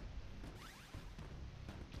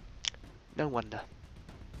 No wonder.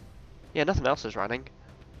 Yeah, nothing else is running.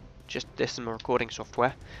 Just this and my recording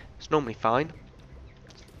software. It's normally fine.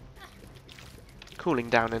 Cooling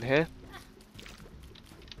down in here.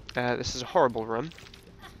 This is a horrible room.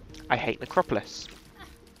 I hate Necropolis.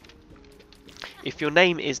 If your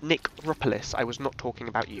name is Nick Ropolis, I was not talking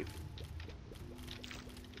about you.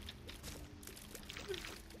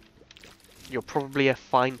 You're probably a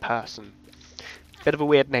fine person. Bit of a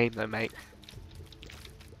weird name though, mate.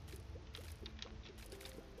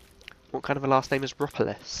 What kind of a last name is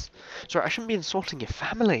Ropolis? Sorry, I shouldn't be insulting your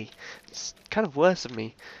family. It's kind of worse of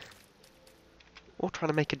me. Or trying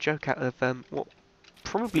to make a joke out of what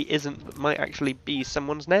probably isn't, but might actually be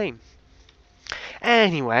someone's name.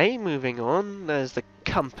 Anyway, moving on. There's the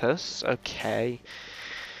compass. Okay.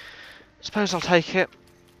 Suppose I'll take it.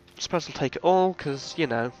 Suppose I'll take it all, because, you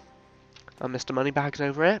know, I'm Mr. Moneybags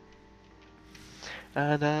over it.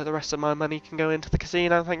 And the rest of my money can go into the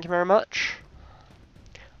casino, thank you very much.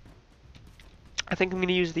 I think I'm going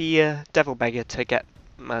to use the Devil Beggar to get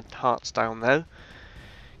my hearts down, though.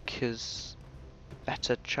 Because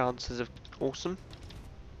better chances of awesome.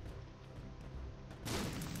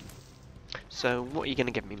 So, what are you going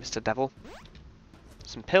to give me, Mr. Devil?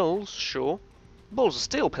 Some pills, sure. Balls of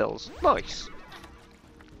steel pills. Nice.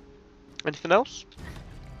 Anything else?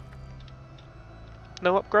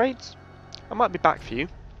 No upgrades? I might be back for you.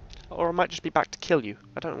 Or I might just be back to kill you.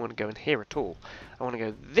 I don't want to go in here at all. I want to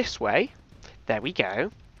go this way. There we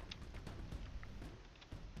go.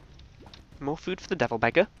 More food for the devil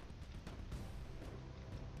beggar.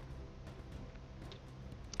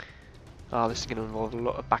 Oh, this is going to involve a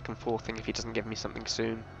lot of back and forthing if he doesn't give me something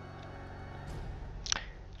soon.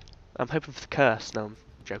 I'm hoping for the curse. No, I'm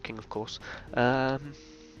joking, of course. Not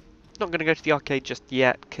going to go to the arcade just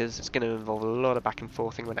yet, because it's going to involve a lot of back and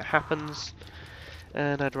forthing when it happens.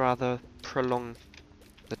 And I'd rather prolong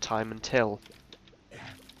the time until.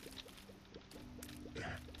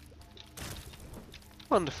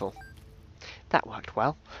 Wonderful. That worked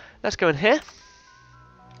well. Let's go in here.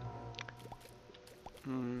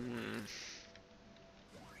 I'm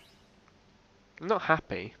not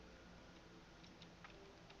happy.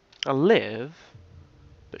 I'll live,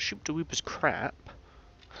 but shoot to whoop is crap.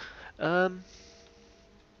 Yeah,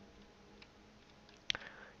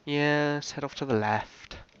 let's head off to the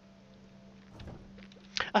left.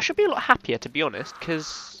 I should be a lot happier, to be honest,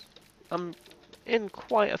 because I'm in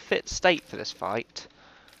quite a fit state for this fight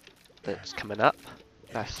that's coming up.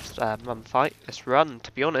 This run fight, this run,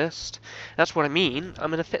 to be honest. That's what I mean.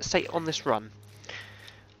 I'm in a fit state on this run.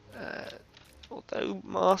 Although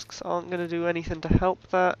masks aren't going to do anything to help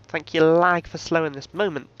that. Thank you, lag, for slowing this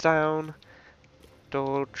moment down.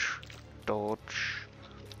 Dodge, dodge.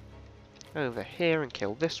 Over here and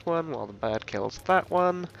kill this one while the bird kills that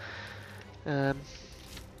one. Okay,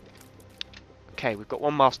 we've got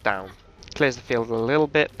one mask down. Clears the field a little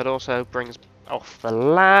bit, but also brings off the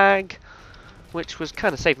lag, which was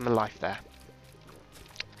kind of saving my life there.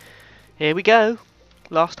 Here we go.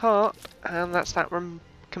 Last heart, and that's that run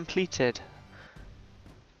completed.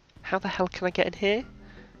 How the hell can I get in here?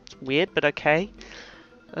 It's weird, but okay.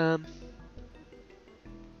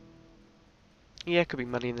 Yeah, could be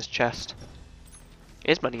money in this chest.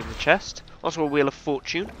 Is money in the chest. Also a Wheel of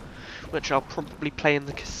Fortune, which I'll probably play in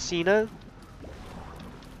the casino.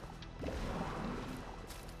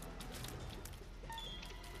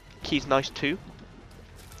 Key's nice too.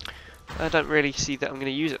 I don't really see that I'm going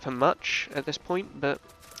to use it for much at this point, but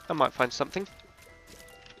I might find something.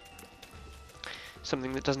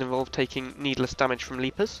 Something that doesn't involve taking needless damage from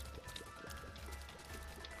leapers.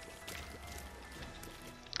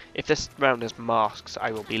 If this round is masks,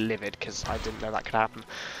 I will be livid, because I didn't know that could happen.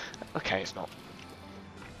 Okay, it's not.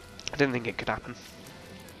 I didn't think it could happen.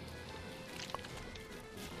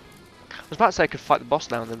 I was about to say I could fight the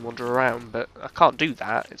boss now and then wander around, but I can't do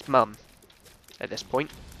that. It's mum at this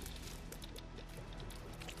point.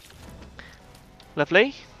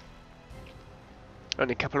 Lovely.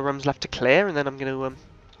 Only a couple of rooms left to clear, and then I'm going to...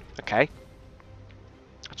 Okay.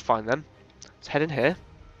 That's fine then. Let's head in here.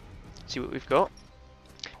 See what we've got.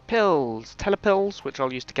 Pills! Telepills, which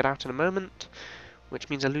I'll use to get out in a moment. Which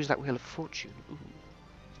means I lose that Wheel of Fortune. Ooh.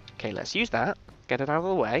 Okay, let's use that. Get it out of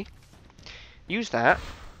the way. Use that.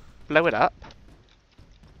 Blow it up.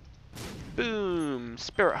 Boom!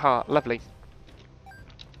 Spirit Heart. Lovely.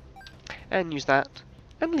 And use that.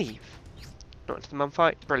 And leave. Not into the mum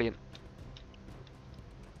fight. Brilliant.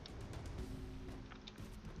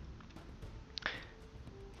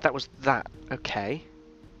 That was that. Okay.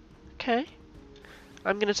 Okay.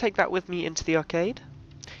 I'm going to take that with me into the arcade,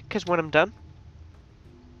 because when I'm done,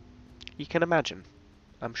 you can imagine,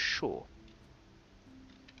 I'm sure.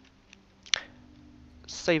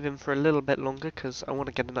 Save him for a little bit longer, because I want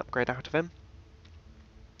to get an upgrade out of him.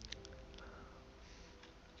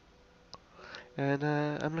 And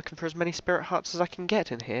I'm looking for as many spirit hearts as I can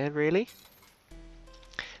get in here, really.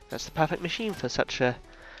 That's the perfect machine for such a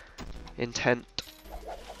intent.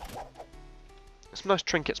 Some nice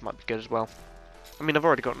trinkets might be good as well. I mean, I've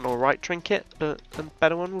already got an alright trinket, but a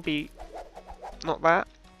better one will be not that.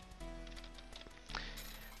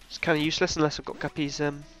 It's kind of useless unless I've got Guppy's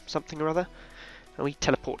something or other. And he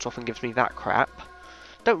teleports off and gives me that crap.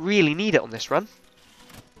 Don't really need it on this run.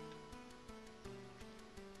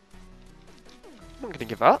 I'm not going to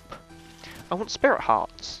give up. I want spirit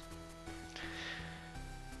hearts.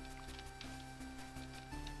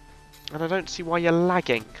 And I don't see why you're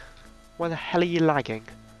lagging. Why the hell are you lagging?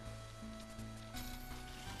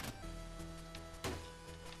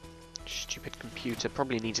 Stupid computer,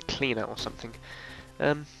 probably needs a clean out or something.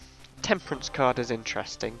 Temperance card is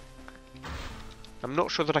interesting. I'm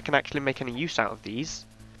not sure that I can actually make any use out of these,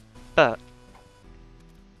 but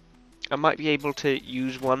I might be able to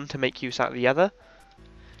use one to make use out of the other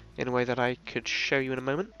in a way that I could show you in a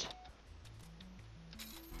moment.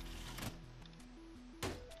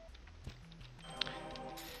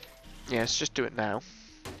 Yeah, let's just do it now.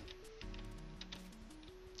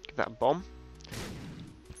 Give that a bomb.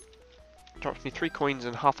 Drops me 3 coins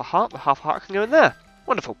and half a heart. The half a heart can go in there.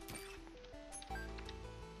 Wonderful.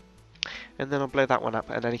 And then I'll blow that one up,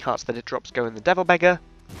 and any hearts that it drops go in the devil beggar.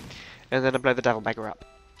 And then I'll blow the devil beggar up.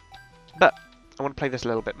 But I want to play this a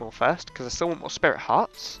little bit more first, because I still want more spirit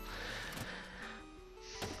hearts.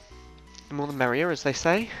 The more the merrier, as they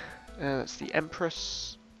say. That's the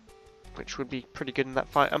Empress, which would be pretty good in that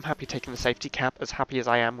fight. I'm happy taking the safety cap, as happy as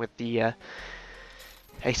I am with the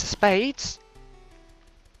Ace of Spades.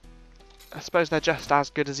 I suppose they're just as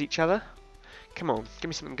good as each other. Come on, give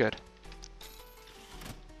me something good.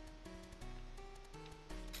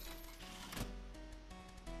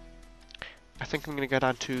 I think I'm going to go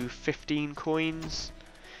down to 15 coins.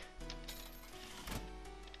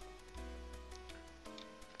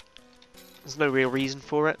 There's no real reason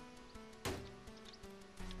for it.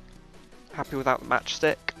 Happy without the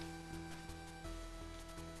matchstick.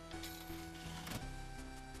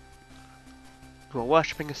 You are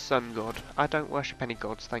worshipping a sun god. I don't worship any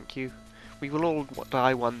gods, thank you. We will all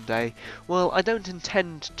die one day. Well, I don't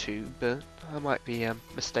intend to, but I might be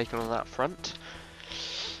mistaken on that front.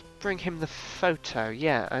 Bring him the photo.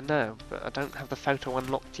 Yeah, I know, but I don't have the photo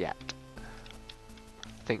unlocked yet.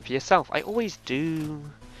 Think for yourself. I always do.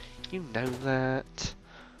 You know that.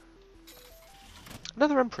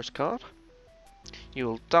 Another Empress card.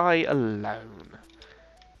 You'll die alone.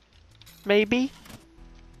 Maybe?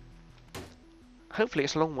 Hopefully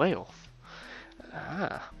it's a long way off.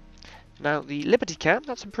 Ah. Now, the Liberty Cap,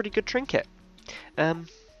 that's a pretty good trinket.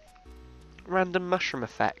 Random mushroom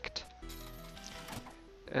effect.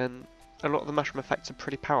 And a lot of the mushroom effects are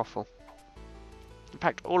pretty powerful. In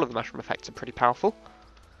fact, all of the mushroom effects are pretty powerful.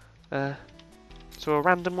 So a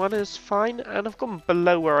random one is fine, and I've gone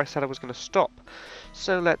below where I said I was going to stop.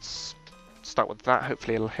 So let's start with that,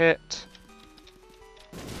 hopefully it'll hit.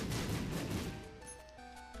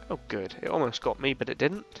 Oh good, it almost got me, but it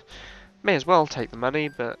didn't. May as well take the money,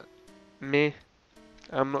 but meh.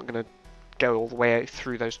 I'm not going to go all the way out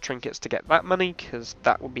through those trinkets to get that money, because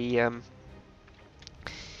that will be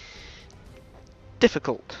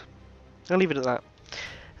difficult. I'll leave it at that.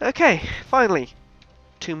 Okay, finally.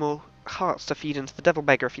 2 more hearts to feed into the devil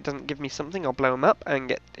beggar. If he doesn't give me something, I'll blow him up and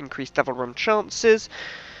get increased devil run chances.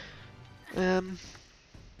 Although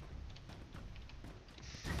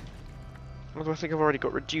I think I've already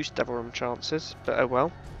got reduced devil run chances, but oh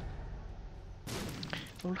well.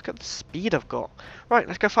 Oh, look at the speed I've got. Right,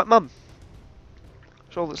 let's go fight Mum.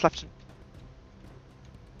 That's all that's left.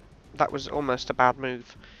 That was almost a bad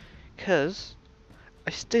move, because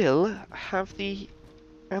I still have the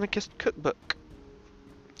anarchist cookbook.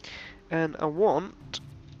 And I want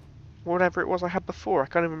whatever it was I had before. I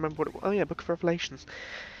can't even remember what it was. Oh yeah, Book of Revelations.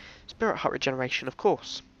 Spirit Heart Regeneration, of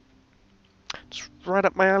course. It's right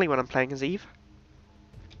up my alley when I'm playing as Eve.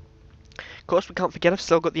 Of course, we can't forget I've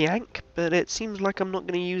still got the ankh, but it seems like I'm not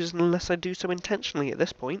going to use it unless I do so intentionally at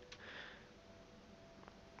this point.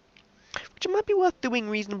 Which it might be worth doing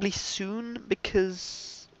reasonably soon,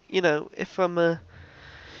 because, you know, if I'm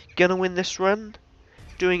gonna win this run,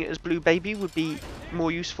 doing it as Blue Baby would be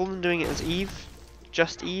more useful than doing it as Eve.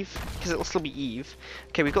 Just Eve, because it'll still be Eve.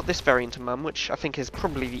 Okay, we've got this variant of Mum, which I think is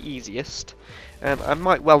probably the easiest. I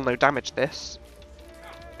might well no damage this.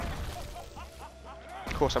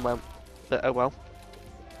 Of course I won't, but oh well.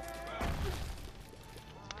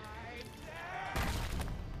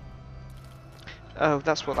 Oh,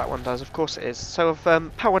 that's what that one does, of course it is. So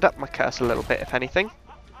I've powered up my curse a little bit, if anything.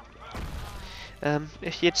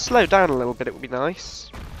 If you'd slow down a little bit, it would be nice.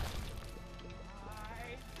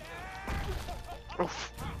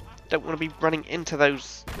 Oof. Don't want to be running into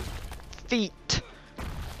those feet.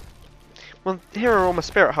 Well, here are all my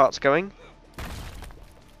spirit hearts going.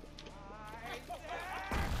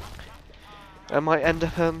 I might end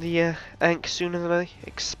up on the ankh sooner than I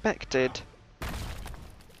expected.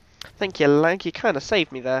 Thank you, Lag. You kind of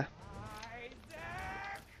saved me there.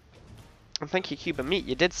 And thank you, Cuban Meat.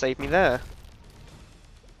 You did save me there.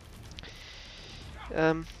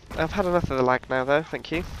 I've had enough of the lag now, though.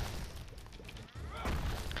 Thank you.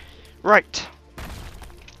 Right.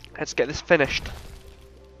 Let's get this finished.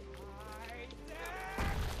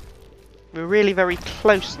 We're really very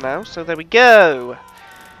close now, so there we go.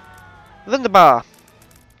 Wunderbar.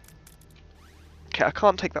 Okay, I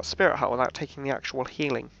can't take that spirit heart without taking the actual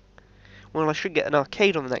healing. Well, I should get an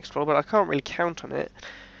arcade on the next roll, but I can't really count on it.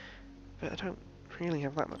 But I don't really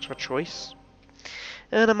have that much of a choice.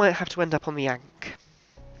 And I might have to end up on the ankh.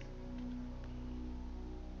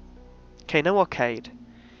 Okay, no arcade.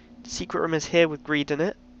 The secret room is here with greed in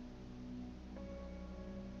it.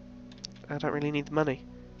 I don't really need the money.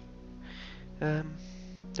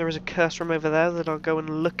 There is a curse room over there that I'll go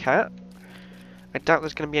and look at. I doubt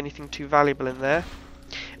there's going to be anything too valuable in there.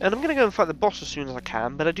 And I'm going to go and fight the boss as soon as I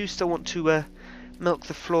can, but I do still want to milk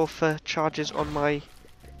the floor for charges on my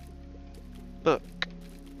book.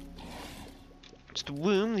 It's the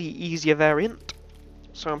womb, the easier variant,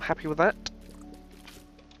 so I'm happy with that.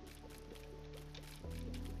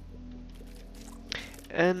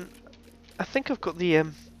 And I think I've got the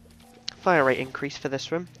fire rate increase for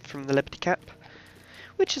this room from the Liberty Cap,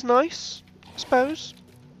 which is nice, I suppose.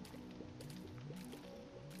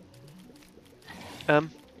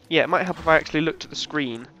 Yeah, it might help if I actually looked at the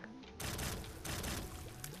screen.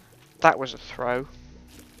 That was a throw.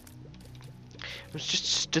 I was just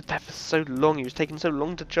stood there for so long. He was taking so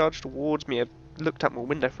long to charge towards me. I looked out my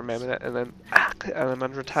window for a minute and then I'm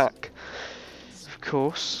under attack. Of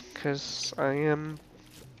course, because I am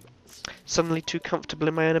suddenly too comfortable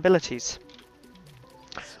in my own abilities.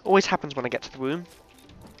 Always happens when I get to the womb.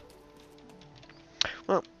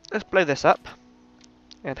 Well, let's blow this up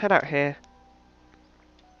and head out here.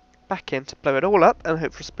 Back in to blow it all up and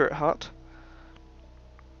hope for a spirit heart.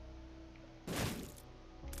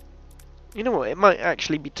 You know what, it might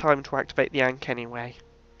actually be time to activate the ankh anyway.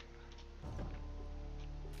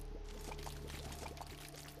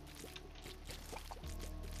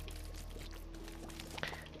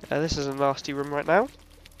 This is a nasty room right now.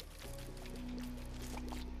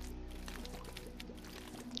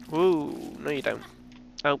 Ooh, no you don't.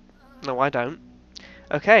 Oh, no I don't.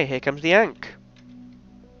 Okay, here comes the ankh.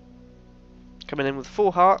 Coming in with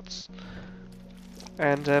 4 hearts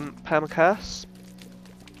and Permacurse.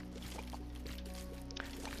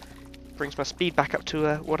 Brings my speed back up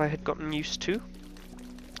to what I had gotten used to,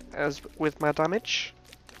 as with my damage.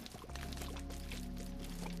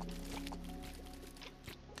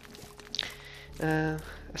 I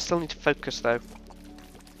still need to focus though,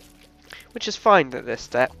 which is fine at this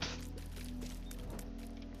depth.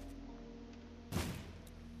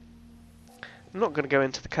 I'm not going to go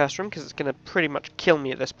into the curse room because it's going to pretty much kill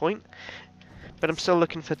me at this point, but I'm still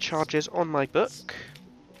looking for charges on my book.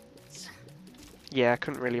 Yeah, I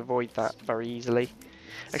couldn't really avoid that very easily.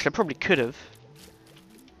 Actually, I probably could have.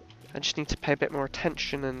 I just need to pay a bit more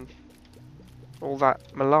attention and all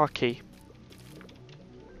that malarkey.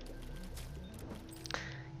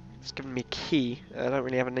 It's given me a key. I don't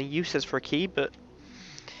really have any uses for a key, but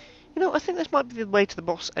you know, I think this might be the way to the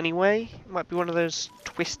boss anyway. It might be one of those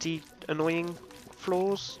twisty, annoying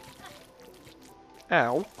floors.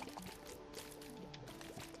 Ow.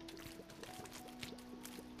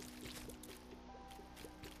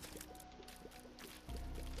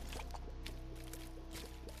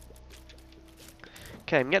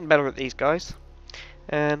 Okay, I'm getting better at these guys.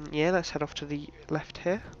 Yeah, let's head off to the left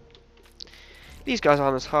here. These guys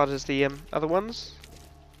aren't as hard as the other ones.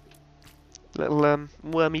 Little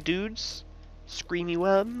wormy dudes. Screamy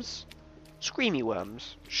worms. Screamy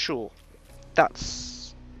worms, sure.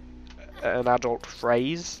 That's an adult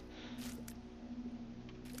phrase.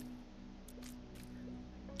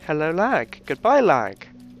 Hello lag. Goodbye lag.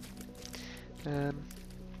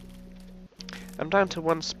 I'm down to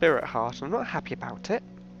 1 spirit heart. I'm not happy about it.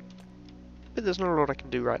 But there's not a lot I can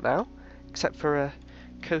do right now. Except for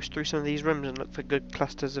coast through some of these rooms and look for good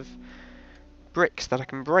clusters of bricks that I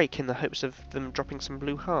can break in the hopes of them dropping some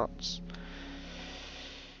blue hearts.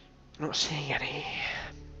 Not seeing any.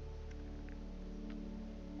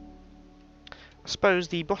 I suppose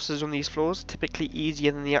the bosses on these floors are typically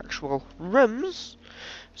easier than the actual rooms,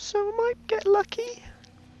 so I might get lucky.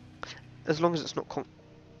 As long as it's not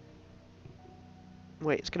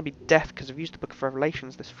wait, it's going to be death because I've used the Book of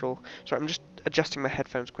Revelations this floor. Sorry, I'm just adjusting my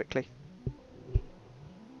headphones quickly.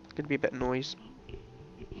 It's going to be a bit of noise.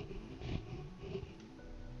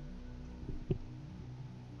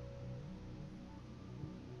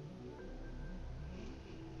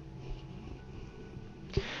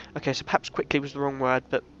 Okay, so perhaps quickly was the wrong word,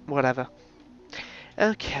 but whatever.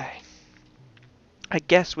 Okay. I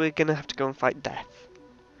guess we're going to have to go and fight death.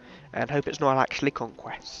 And hope it's not actually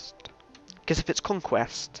conquest. Because if it's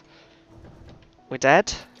conquest, we're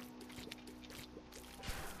dead.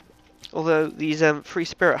 Although these 3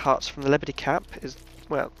 spirit hearts from the Liberty Cap is,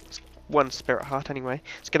 well, it's 1 spirit heart anyway.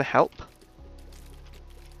 It's going to help.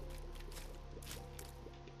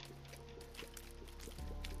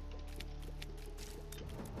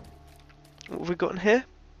 What have we got in here?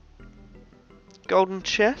 Golden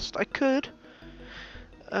chest. I could.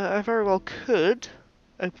 I very well could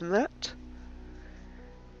open that.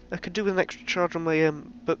 I could do with an extra charge on my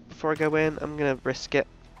book before I go in. I'm going to risk it.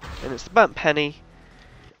 And it's the burnt penny.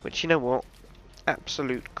 Which, you know what?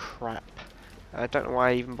 Absolute crap. I don't know why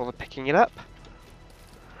I even bothered picking it up.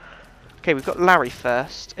 Okay, we've got Larry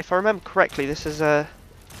first. If I remember correctly, this is a...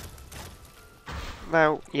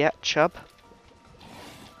 now, yeah, Chub.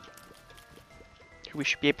 Who we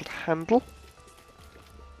should be able to handle.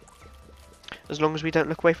 As long as we don't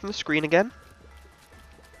look away from the screen again.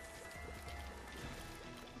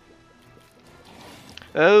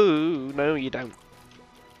 Oh, no you don't.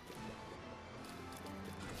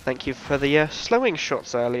 Thank you for the slowing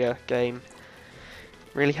shots earlier, game.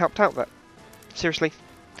 Really helped out that. Seriously.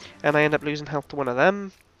 And I end up losing health to one of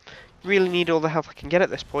them. Really need all the health I can get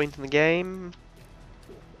at this point in the game.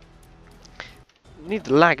 Need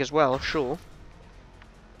the lag as well, sure.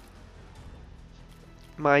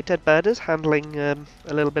 My dead bird is handling a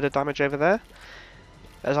little bit of damage over there.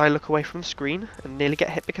 As I look away from the screen and nearly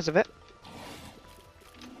get hit because of it.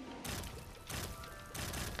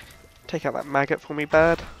 Take out that maggot for me,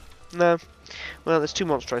 bird. No. Well, there's 2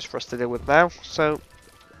 monsters for us to deal with now, so...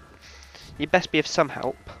 you best be of some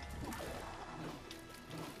help.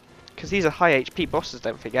 Because these are high HP bosses,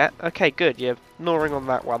 don't forget. Okay, good, you're gnawing on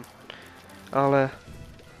that one. I'll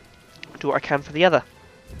do what I can for the other.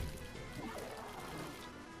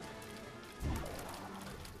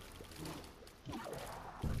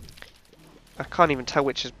 I can't even tell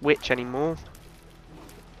which is which anymore.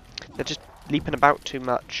 They're just leaping about too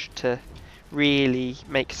much to really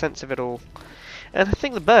make sense of it all. And I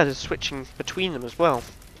think the bird is switching between them as well.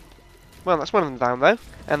 Well, that's one of them down though,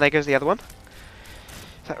 and there goes the other one.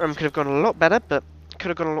 That room could have gone a lot better, but could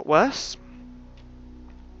have gone a lot worse.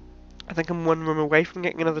 I think I'm 1 room away from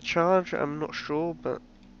getting another charge, I'm not sure, but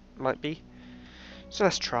might be. So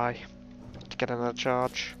let's try to get another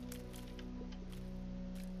charge.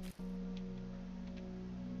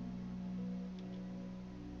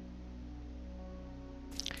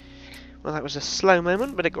 Well, that was a slow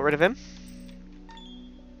moment, but it got rid of him.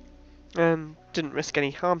 And didn't risk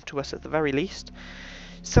any harm to us at the very least.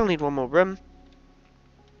 Still need 1 more room.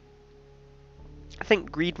 I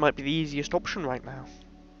think greed might be the easiest option right now.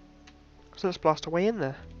 So let's blast our way in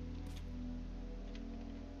there.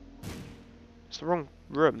 It's the wrong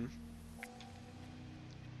room.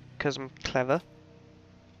 Because I'm clever.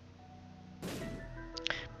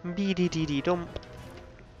 Bee-dee-dee-dee-dump.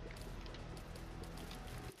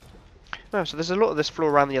 No, so there's a lot of this floor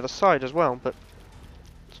around the other side as well, but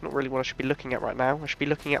it's not really what I should be looking at right now. I should be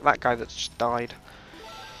looking at that guy that's just died.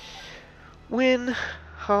 Win,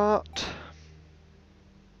 heart.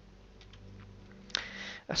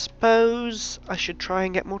 I suppose I should try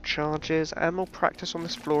and get more charges and more practice on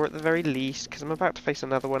this floor at the very least, because I'm about to face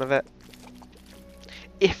another one of it.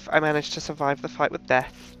 If I manage to survive the fight with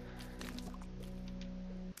death.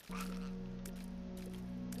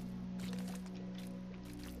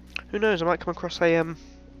 Who knows, I might come across a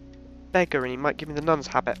beggar and he might give me the nun's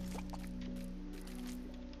habit.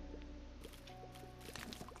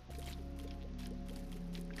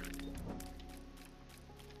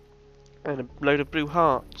 And a load of blue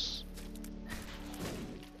hearts.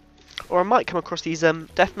 Or I might come across these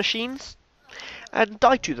death machines and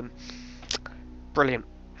die to them. Brilliant.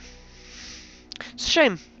 It's a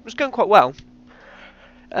shame, it was going quite well.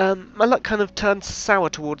 My luck kind of turned sour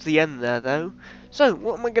towards the end there though. So,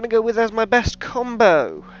 what am I going to go with as my best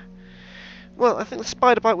combo? Well, I think the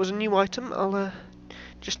spider bite was a new item. I'll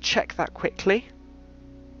just check that quickly.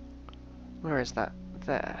 Where is that?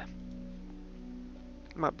 There.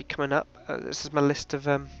 It might be coming up. This is my list of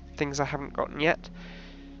things I haven't gotten yet.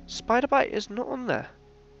 Spider bite is not on there.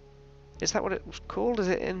 Is that what it was called? Is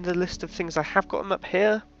it in the list of things I have gotten up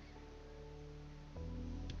here?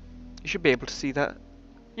 You should be able to see that.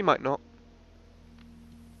 You might not.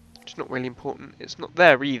 It's not really important. It's not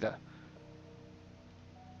there either.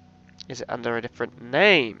 Is it under a different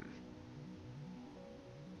name?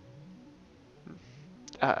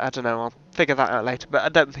 I don't know. I'll figure that out later. But I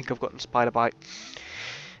don't think I've gotten spider bite.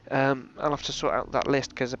 I'll have to sort out that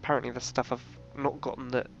list because apparently there's stuff I've not gotten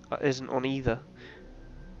that isn't on either.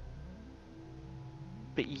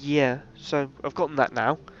 But yeah, so I've gotten that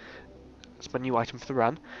now. That's my new item for the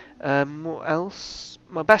run. What else?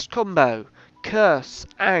 My best combo. Curse,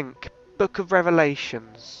 Ankh, Book of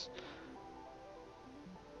Revelations.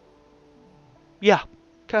 Yeah,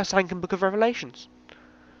 Curse, Ankh and Book of Revelations.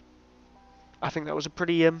 I think that was a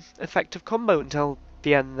pretty effective combo until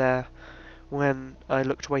the end there, when I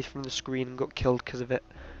looked away from the screen and got killed because of it.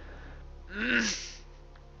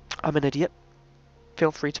 I'm an idiot.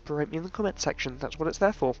 Feel free to berate me in the comment section, that's what it's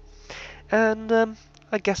there for. And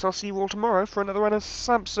I guess I'll see you all tomorrow for another run of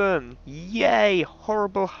Samson. Yay!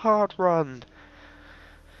 Horrible hard run.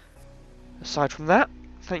 Aside from that,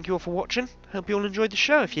 thank you all for watching. Hope you all enjoyed the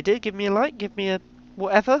show. If you did, give me a like, give me a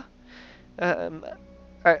whatever.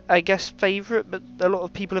 I guess favourite, but a lot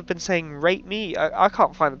of people have been saying rate me. I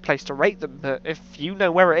can't find a place to rate them, but if you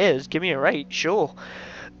know where it is, give me a rate, sure.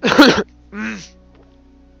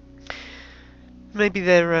 Maybe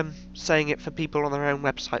they're saying it for people on their own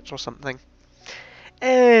websites or something.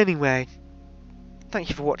 Anyway, thank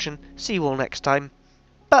you for watching. See you all next time.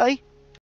 Bye!